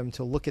algorithm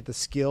to look at the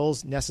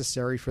skills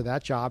necessary for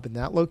that job in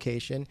that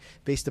location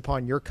based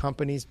upon your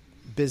company's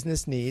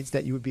business needs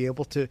that you would be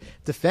able to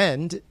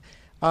defend,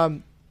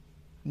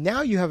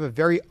 now you have a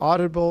very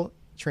auditable,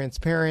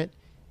 transparent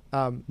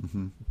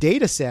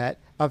data set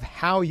of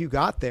how you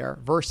got there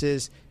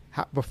versus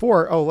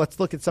before,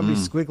 let's look at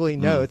somebody's squiggly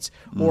notes,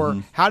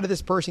 or how did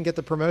this person get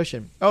the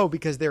promotion? Oh,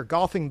 because they're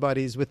golfing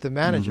buddies with the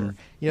manager.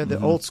 The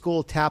old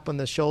school tap on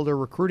the shoulder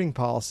recruiting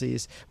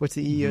policies, which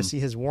the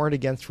EEOC has warned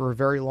against for a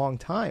very long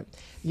time.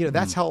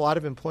 That's how a lot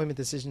of employment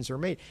decisions are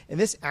made. And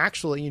this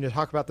actually,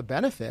 talk about the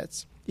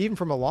benefits, even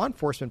from a law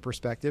enforcement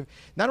perspective,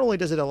 not only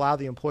does it allow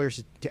the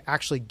employers to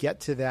actually get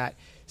to that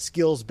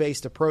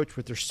skills-based approach,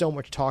 which there's so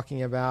much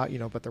talking about,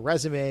 but the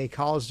resume,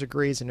 college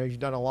degrees, I know you've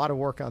done a lot of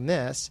work on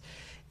this.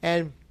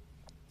 And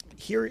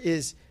here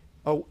is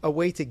a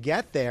way to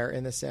get there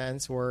in the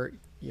sense where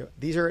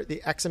these are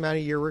the X amount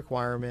of year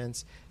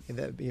requirements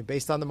that,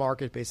 based on the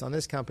market, based on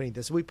this company.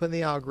 This is what we put in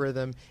the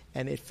algorithm,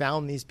 and it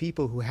found these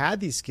people who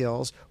had these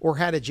skills or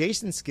had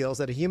adjacent skills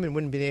that a human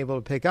wouldn't be able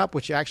to pick up,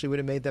 which actually would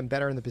have made them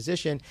better in the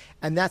position.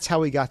 And that's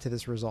how we got to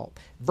this result.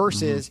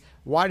 Versus,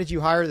 why did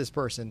you hire this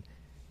person?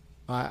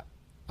 I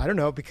don't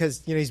know,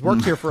 because he's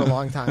worked here for a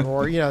long time,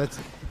 or he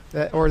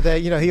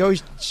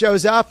always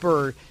shows up,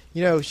 or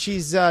she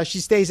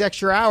stays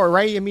extra hour,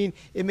 right? I mean,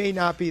 it may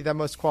not be the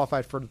most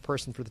qualified for the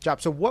person for the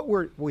job. So what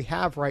we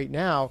have right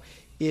now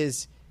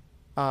is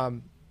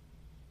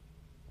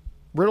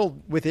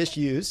riddled with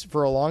issues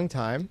for a long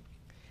time,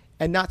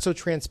 and not so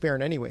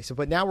transparent anyway. So,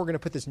 but now we're going to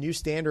put this new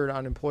standard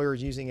on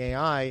employers using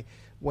AI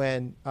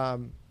when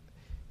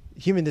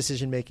human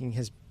decision making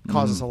has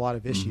causes a lot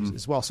of issues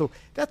as well. So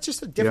that's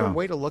just a different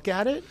way to look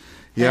at it.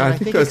 Yeah, and I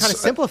think it kind of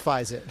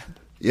simplifies it.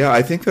 Yeah,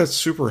 I think that's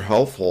super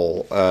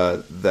helpful,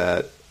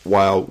 that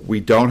while we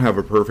don't have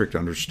a perfect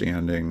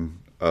understanding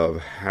of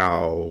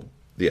how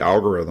the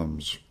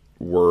algorithms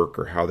work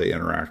or how they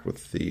interact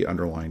with the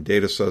underlying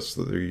data sets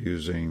that they're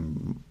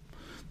using,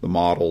 the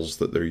models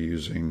that they're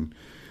using,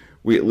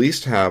 we at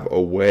least have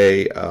a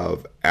way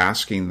of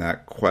asking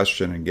that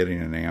question and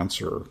getting an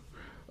answer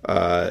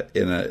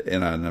in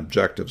an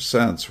objective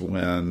sense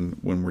when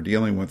we're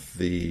dealing with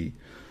the,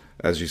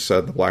 as you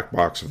said, the black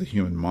box of the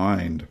human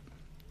mind.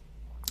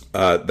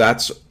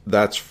 That's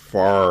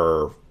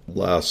far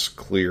less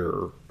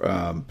clear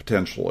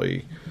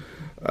potentially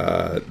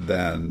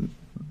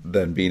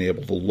than being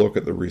able to look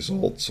at the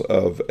results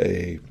of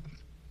a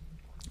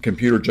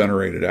computer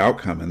generated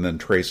outcome and then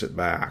trace it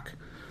back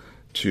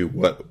to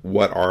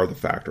what are the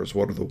factors,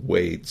 what are the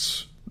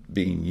weights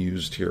being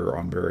used here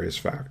on various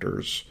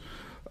factors.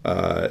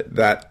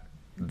 That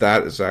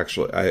is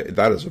actually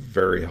that is a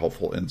very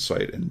helpful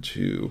insight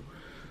into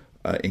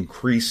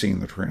increasing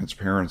the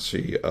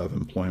transparency of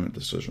employment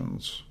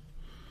decisions.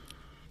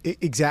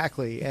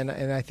 Exactly, and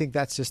I think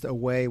that's just a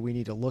way we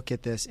need to look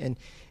at this. And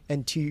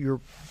to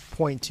your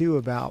point too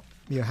about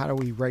how do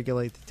we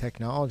regulate the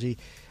technology,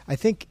 I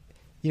think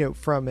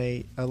from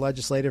a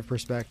legislative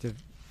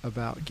perspective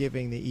about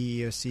giving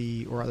the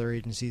EEOC or other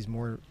agencies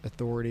more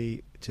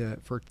authority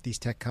for these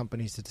tech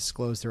companies to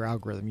disclose their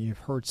algorithm. You've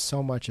heard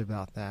so much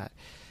about that,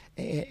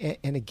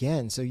 and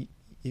again, so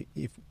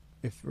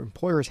if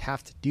employers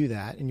have to do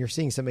that, and you're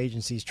seeing some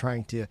agencies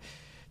trying to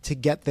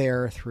get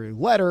there through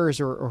letters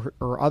or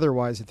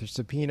otherwise if there's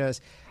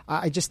subpoenas,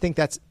 I just think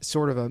that's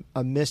sort of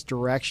a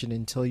misdirection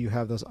until you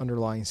have those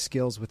underlying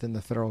skills within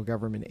the federal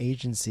government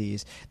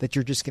agencies that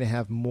you're just going to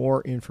have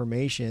more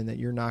information that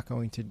you're not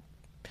going to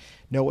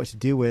know what to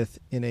do with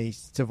in a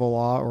civil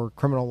law or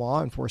criminal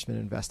law enforcement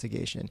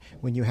investigation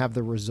when you have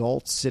the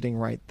results sitting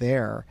right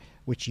there,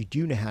 which you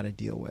do know how to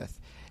deal with.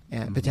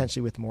 And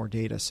potentially with more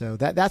data. So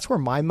that's where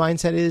my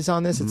mindset is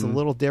on this. It's a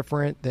little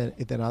different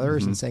than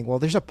others and saying, well,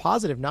 there's a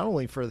positive not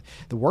only for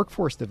the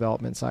workforce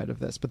development side of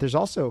this, but there's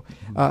also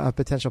a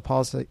potential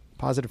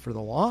positive for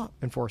the law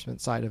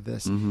enforcement side of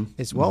this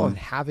as well, and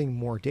having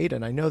more data.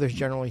 And I know there's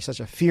generally such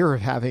a fear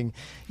of having,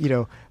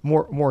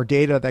 more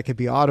data that could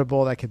be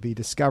audible, that could be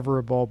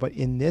discoverable. But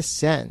in this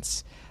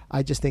sense,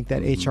 I just think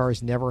that HR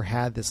has never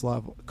had this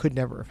level, could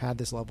never have had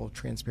this level of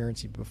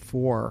transparency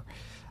before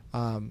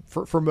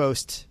for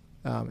most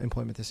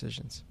employment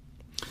decisions.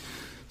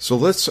 So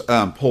let's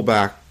pull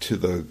back to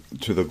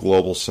the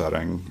global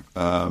setting.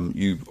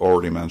 You've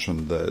already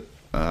mentioned that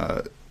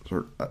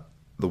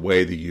the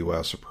way the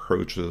U.S.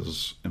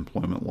 approaches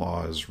employment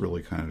law is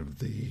really kind of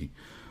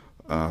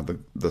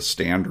the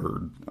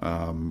standard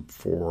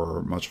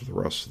for much of the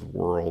rest of the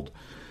world.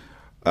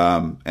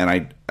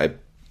 And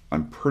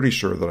I'm pretty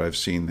sure that I've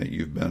seen that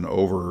you've been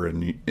over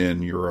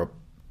in Europe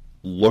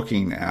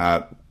looking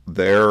at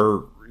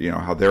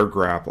how they're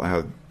grappling,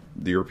 how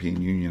the European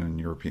Union and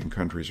European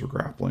countries are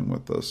grappling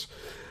with this.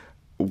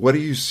 What do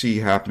you see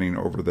happening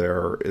over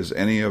there? Is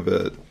any of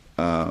it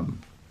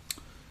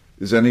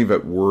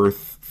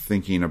worth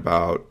thinking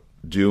about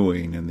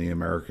doing in the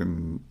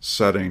American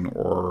setting,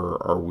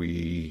 or are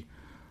we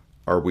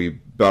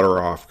better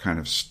off kind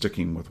of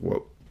sticking with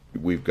what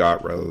we've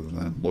got rather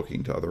than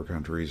looking to other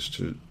countries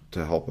to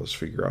help us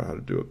figure out how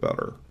to do it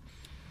better?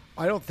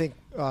 I don't think,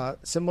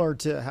 similar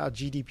to how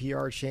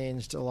GDPR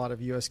changed a lot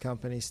of U.S.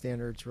 company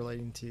standards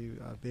relating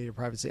to data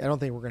privacy, I don't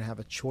think we're going to have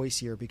a choice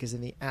here, because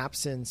in the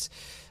absence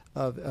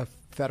of a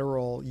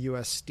federal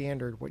U.S.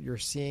 standard, what you're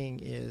seeing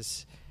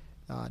is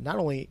not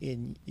only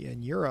in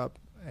Europe,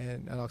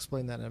 and I'll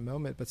explain that in a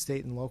moment, but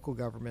state and local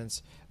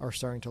governments are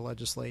starting to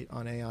legislate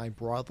on AI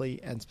broadly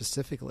and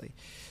specifically.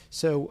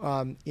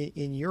 So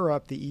in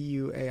Europe, the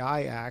EU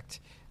AI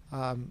Act,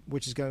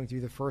 which is going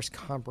through the first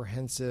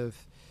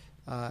comprehensive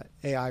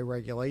AI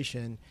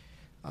regulation,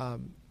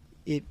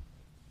 it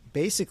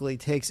basically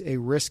takes a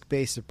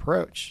risk-based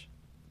approach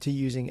to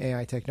using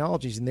AI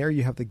technologies. And there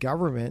you have the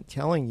government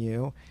telling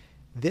you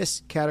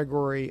this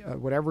category,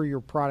 whatever your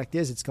product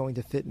is, it's going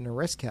to fit in a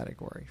risk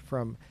category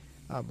from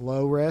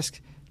low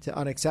risk to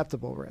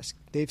unacceptable risk.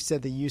 They've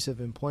said the use of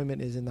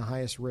employment is in the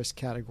highest risk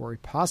category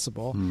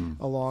possible,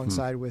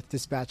 alongside with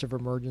dispatch of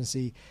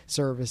emergency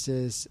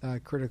services,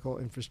 critical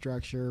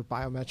infrastructure,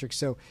 biometrics.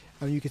 So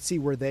you can see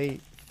where they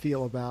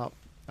feel about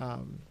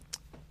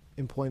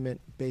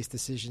employment-based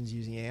decisions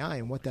using AI.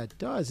 And what that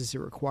does is it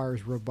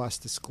requires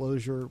robust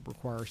disclosure,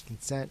 requires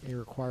consent, it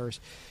requires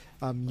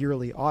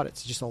yearly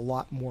audits. Just a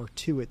lot more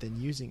to it than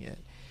using it.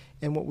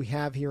 And what we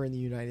have here in the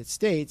United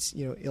States,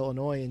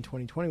 Illinois in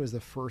 2020 was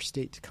the first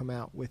state to come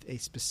out with a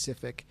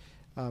specific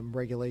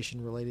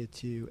regulation related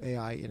to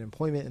AI in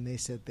employment. And they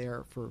said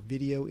there for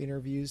video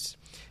interviews,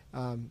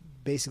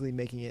 basically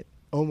making it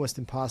almost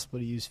impossible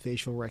to use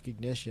facial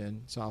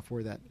recognition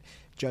software that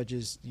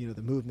judges,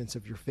 the movements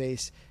of your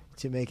face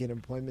to make an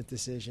employment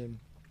decision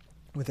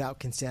without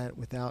consent,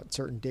 without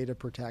certain data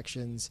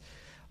protections.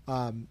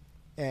 And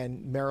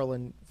and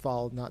Maryland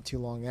followed not too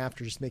long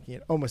after, just making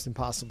it almost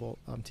impossible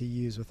to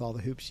use with all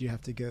the hoops you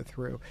have to go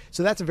through.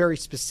 So that's a very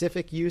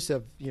specific use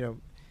of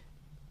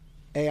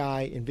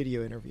AI in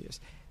video interviews.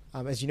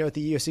 As you know, at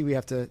the EEOC, we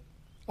have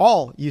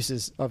all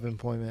uses of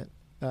employment,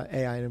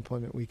 AI in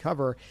employment we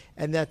cover,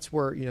 and that's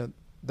where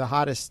the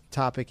hottest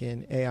topic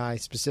in AI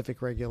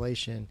specific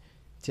regulation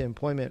to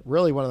employment,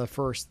 really one of the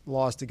first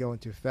laws to go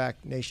into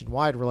effect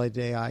nationwide related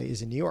to AI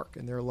is in New York,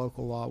 and their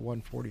local law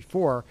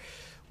 144,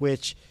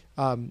 which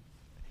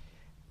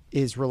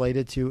is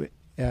related to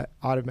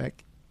automated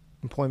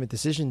employment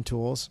decision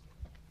tools,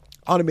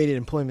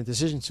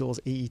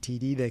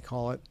 AETD they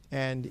call it,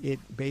 and it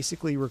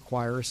basically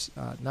requires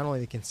not only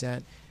the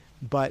consent,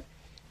 but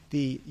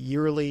the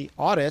yearly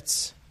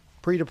audits,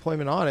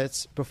 pre-deployment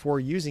audits, before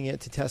using it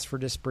to test for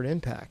disparate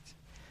impact.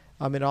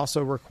 It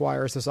also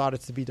requires those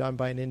audits to be done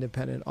by an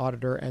independent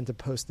auditor and to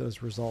post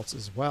those results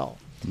as well.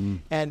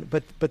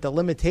 But the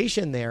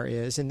limitation there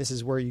is, and this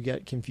is where you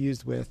get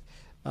confused with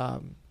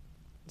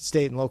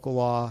state and local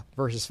law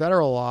versus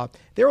federal law,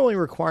 they're only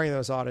requiring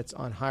those audits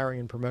on hiring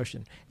and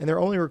promotion, and they're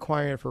only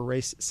requiring it for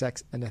race,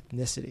 sex, and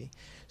ethnicity.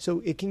 So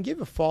it can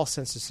give a false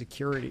sense of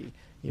security,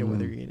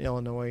 whether you're in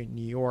Illinois,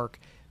 New York,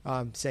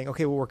 saying,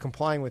 okay, well, we're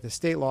complying with the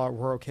state law,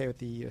 we're okay with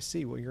the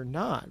EEOC. Well, you're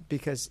not,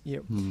 because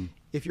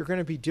if you're going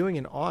to be doing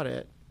an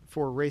audit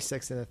for race,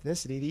 sex, and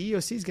ethnicity, the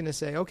EEOC is going to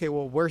say, okay,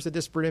 well, where's the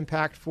disparate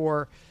impact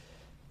for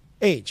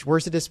age?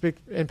 Where's the disparate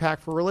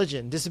impact for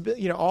religion,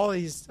 disability? All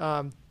these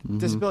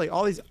disability,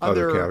 all these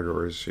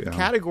other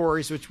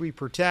categories which we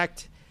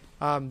protect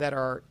that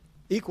are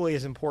equally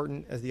as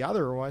important as the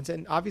other ones.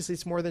 And obviously,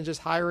 it's more than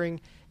just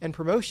hiring and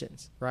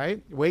promotions,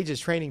 right? Wages,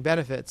 training,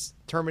 benefits,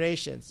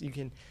 terminations. You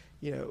can,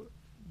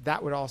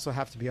 that would also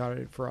have to be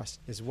audited for us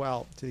as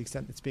well, to the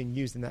extent it's being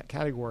used in that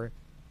category.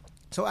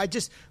 So I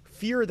just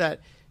fear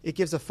that it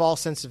gives a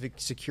false sense of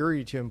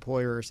security to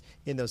employers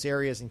in those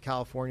areas. And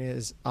California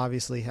is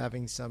obviously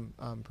having some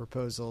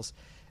proposals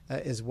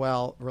as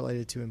well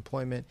related to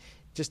employment.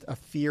 Just a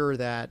fear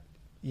that,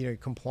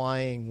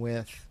 complying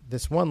with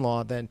this one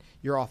law, then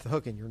you're off the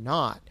hook, and you're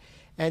not.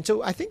 And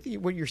so I think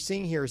what you're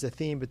seeing here is a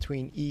theme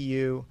between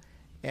EU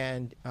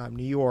and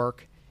New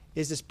York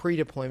is this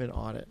pre-deployment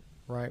audit,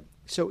 right?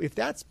 So if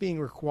that's being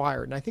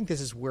required, and I think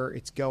this is where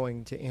it's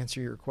going to answer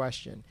your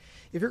question,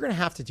 if you're going to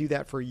have to do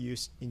that for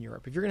use in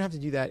Europe, if you're going to have to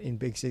do that in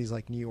big cities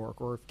like New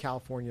York, or if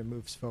California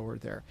moves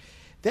forward there,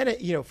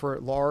 then for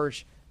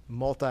large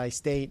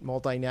multi-state,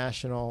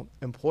 multinational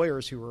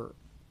employers who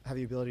have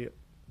the ability to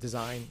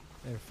design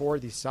and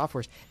afford these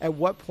softwares, at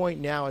what point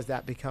now is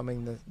that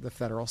becoming the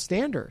federal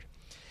standard?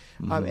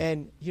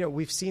 And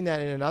we've seen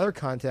that in another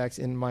context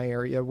in my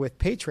area with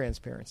pay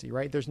transparency,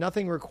 right? There's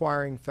nothing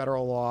requiring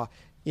federal law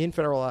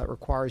that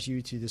requires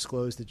you to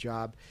disclose the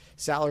job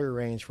salary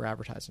range for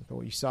advertising. But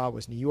what you saw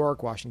was New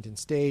York, Washington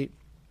State,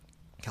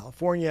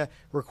 California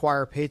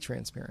require pay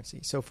transparency.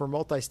 So for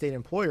multi-state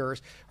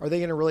employers, are they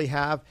going to really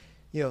have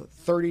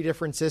 30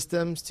 different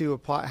systems to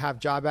have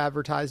job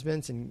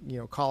advertisements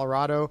in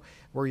Colorado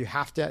where you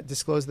have to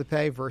disclose the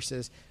pay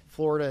versus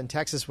Florida and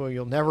Texas where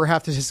you'll never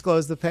have to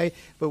disclose the pay?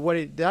 But what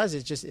it does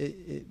is just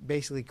it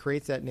basically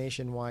creates that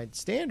nationwide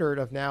standard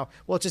of now,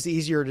 well, it's just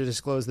easier to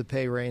disclose the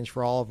pay range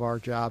for all of our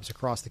jobs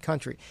across the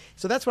country.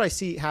 So that's what I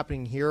see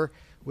happening here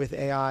with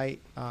AI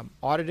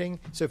auditing.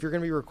 So if you're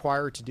going to be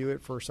required to do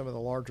it for some of the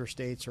larger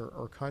states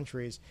or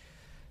countries,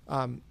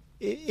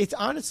 it's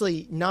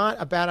honestly not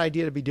a bad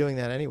idea to be doing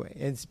that anyway.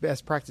 It's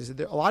best practice.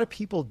 A lot of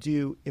people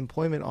do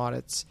employment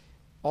audits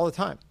all the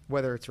time,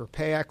 whether it's for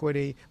pay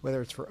equity,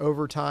 whether it's for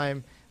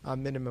overtime,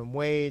 minimum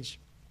wage,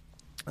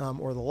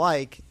 or the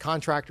like,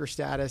 contractor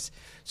status.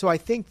 So I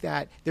think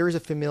that there is a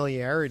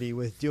familiarity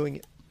with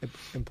doing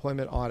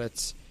employment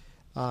audits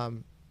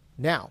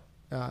now.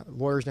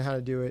 Lawyers know how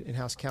to do it,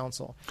 in-house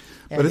counsel.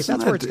 And if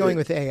that's where it's going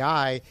with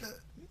AI,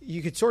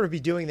 you could sort of be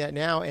doing that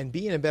now and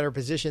be in a better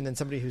position than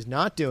somebody who's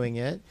not doing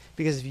it.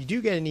 Because if you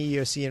do get an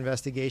EEOC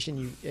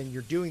investigation and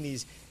you're doing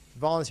these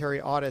voluntary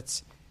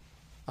audits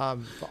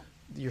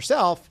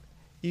yourself,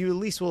 you at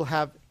least will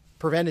have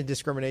prevented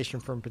discrimination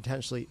from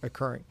potentially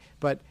occurring.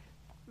 But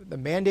the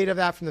mandate of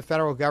that from the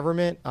federal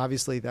government,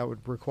 obviously that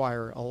would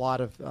require a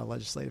lot of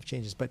legislative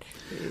changes. But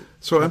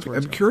so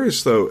I'm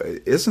curious, though,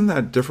 isn't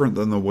that different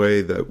than the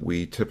way that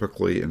we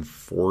typically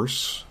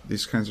enforce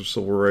these kinds of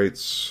civil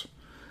rights?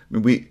 I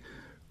mean,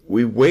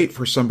 we wait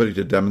for somebody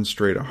to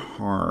demonstrate a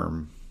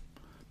harm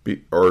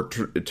or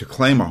to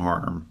claim a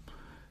harm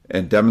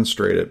and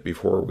demonstrate it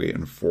before we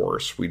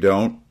enforce. We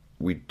don't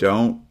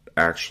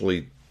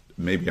actually,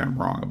 maybe I'm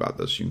wrong about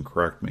this, you can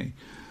correct me.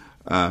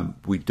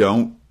 We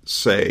don't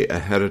say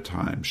ahead of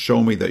time,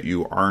 show me that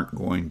you aren't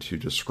going to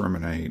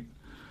discriminate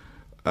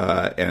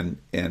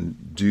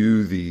and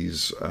do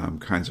these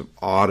kinds of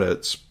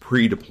audits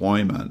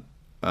pre-deployment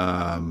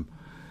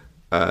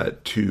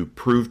to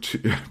prove to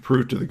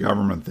the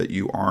government that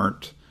you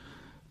aren't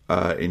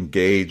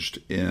engaged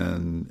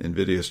in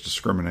invidious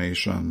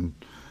discrimination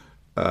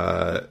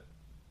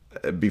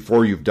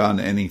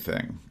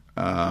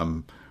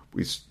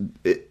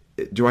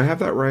Do I have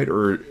that right?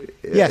 Or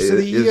yeah, so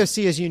the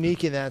EEOC is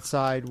unique in that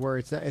side where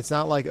it's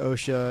not like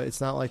OSHA,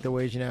 it's not like the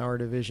Wage and Hour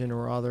Division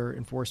or other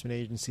enforcement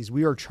agencies.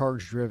 We are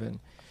charge driven.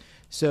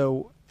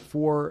 So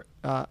for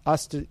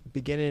us to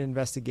begin an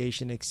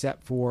investigation,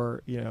 except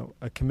for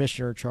a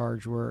commissioner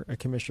charge where a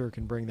commissioner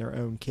can bring their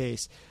own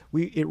case,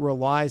 it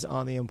relies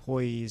on the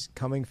employees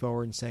coming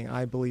forward and saying,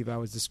 I believe I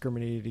was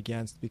discriminated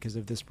against because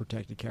of this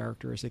protected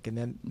characteristic, and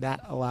then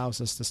that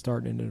allows us to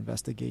start an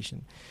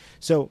investigation.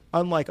 So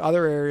unlike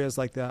other areas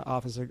like the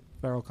Office of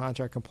Federal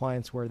Contract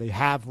Compliance, where they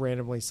have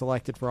randomly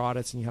selected for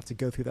audits and you have to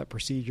go through that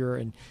procedure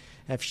and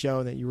have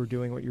shown that you were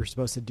doing what you're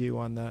supposed to do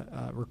on the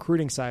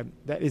recruiting side,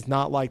 that is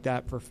not like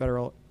that for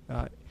federal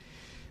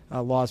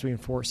laws we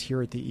enforce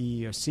here at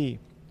the EEOC.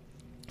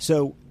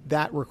 So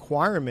that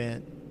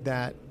requirement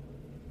that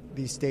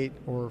these state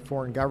or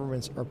foreign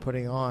governments are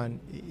putting on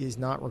is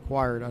not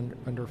required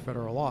under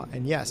federal law.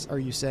 And yes, are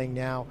you saying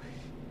now,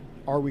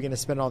 are we going to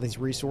spend all these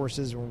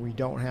resources when we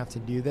don't have to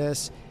do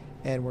this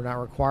and we're not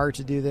required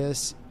to do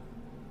this?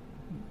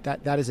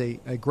 That is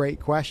a great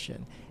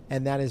question.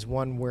 And that is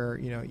one where,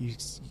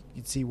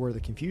 you'd see where the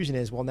confusion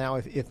is. Well, now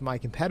if my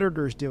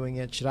competitor is doing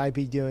it, should I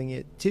be doing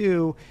it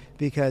too?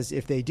 Because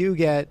if they do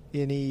get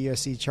an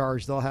EEOC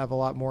charge, they'll have a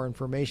lot more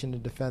information to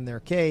defend their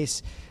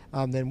case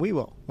than we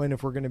will. And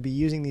if we're going to be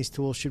using these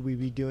tools, should we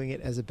be doing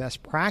it as a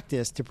best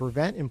practice to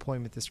prevent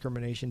employment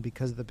discrimination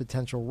because of the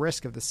potential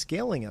risk of the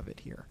scaling of it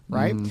here,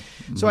 right?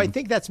 Mm-hmm. So I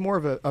think that's more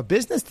of a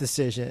business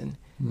decision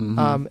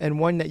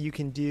and one that you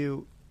can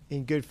do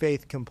in good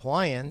faith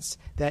compliance,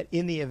 that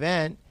in the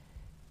event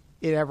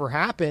it ever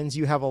happens,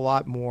 you have a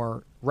lot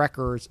more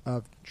records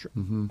of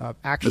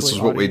actually. This is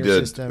what we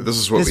did. System. This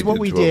is what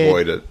we did to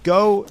avoid it.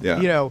 Go,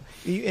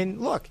 and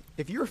look,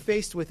 if you're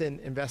faced with an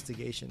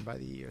investigation by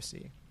the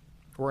EEOC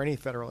or any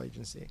federal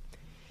agency,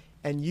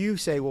 and you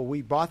say, well,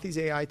 we bought these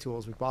AI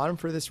tools, we bought them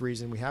for this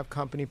reason, we have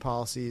company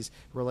policies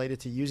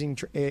related to using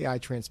AI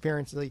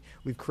transparently,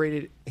 we've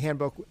created a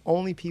handbook,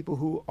 only people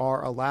who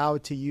are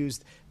allowed to use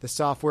the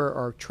software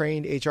are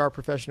trained HR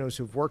professionals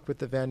who've worked with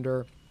the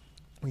vendor.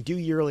 We do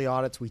yearly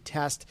audits. We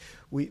test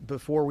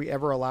before we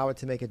ever allow it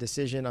to make a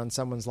decision on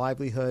someone's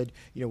livelihood.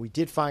 We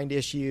did find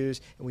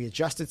issues, and we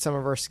adjusted some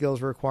of our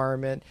skills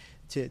requirement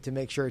to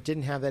make sure it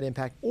didn't have that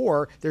impact.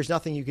 Or there's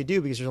nothing you could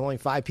do because there's only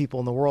 5 people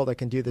in the world that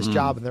can do this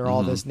job, and they're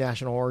all this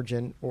national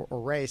origin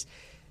or race.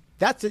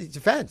 That's a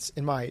defense,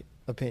 in my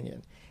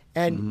opinion.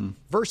 And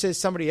versus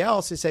somebody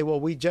else who say, well,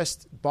 we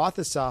just bought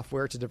the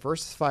software to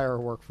diversify our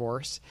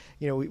workforce.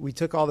 We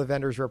took all the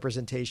vendors'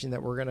 representation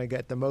that we're going to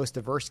get the most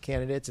diverse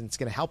candidates, and it's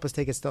going to help us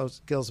take a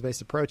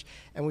skills-based approach,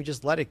 and we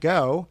just let it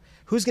go.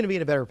 Who's going to be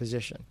in a better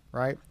position,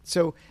 right?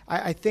 So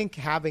I think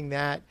having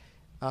that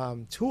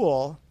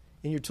tool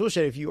in your tool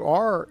shed, if you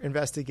are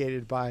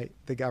investigated by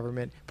the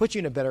government, puts you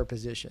in a better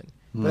position.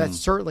 But that's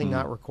certainly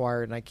not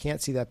required, and I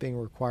can't see that being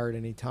required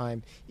any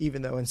time,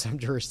 even though in some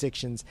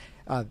jurisdictions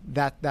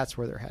that's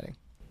where they're heading.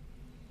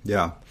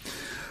 Yeah.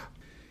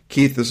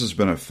 Keith, this has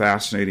been a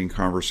fascinating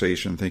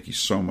conversation. Thank you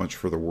so much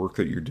for the work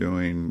that you're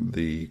doing,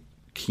 the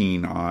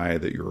keen eye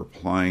that you're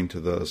applying to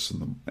this,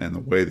 and the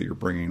way that you're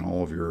bringing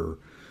all of your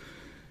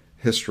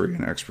history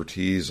and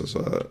expertise as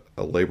a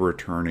labor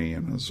attorney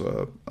and as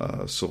a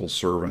civil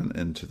servant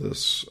into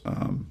this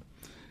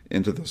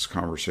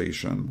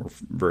conversation. We're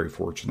very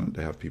fortunate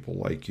to have people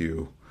like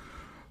you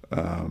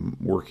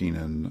working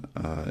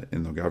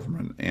in the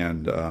government,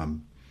 and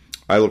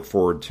I look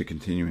forward to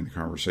continuing the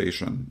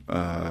conversation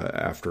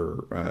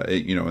after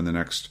in the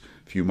next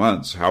few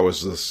months. How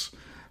is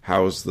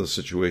the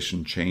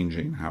situation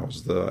changing?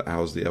 How's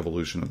the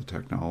evolution of the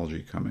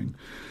technology coming?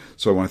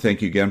 So I want to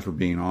thank you again for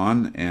being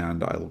on,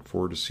 and I look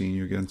forward to seeing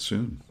you again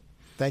soon.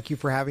 Thank you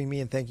for having me,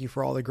 and thank you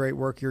for all the great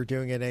work you're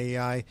doing at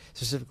AEI,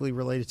 specifically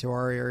related to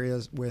our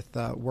areas with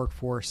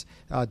workforce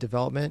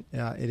development.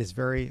 It is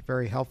very,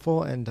 very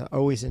helpful and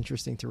always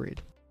interesting to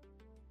read.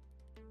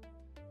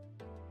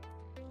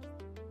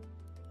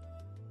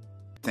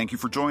 Thank you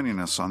for joining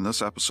us on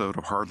this episode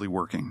of Hardly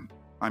Working.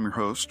 I'm your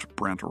host,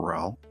 Brent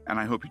Orrell, and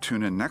I hope you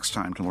tune in next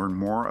time to learn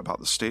more about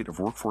the state of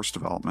workforce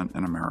development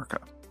in America.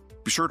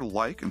 Be sure to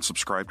like and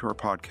subscribe to our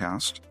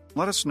podcast.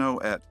 Let us know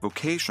at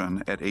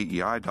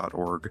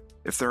vocation@aei.org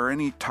if there are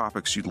any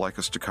topics you'd like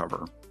us to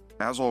cover.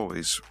 As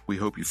always, we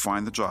hope you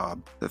find the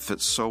job that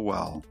fits so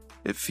well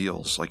it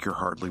feels like you're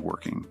hardly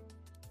working.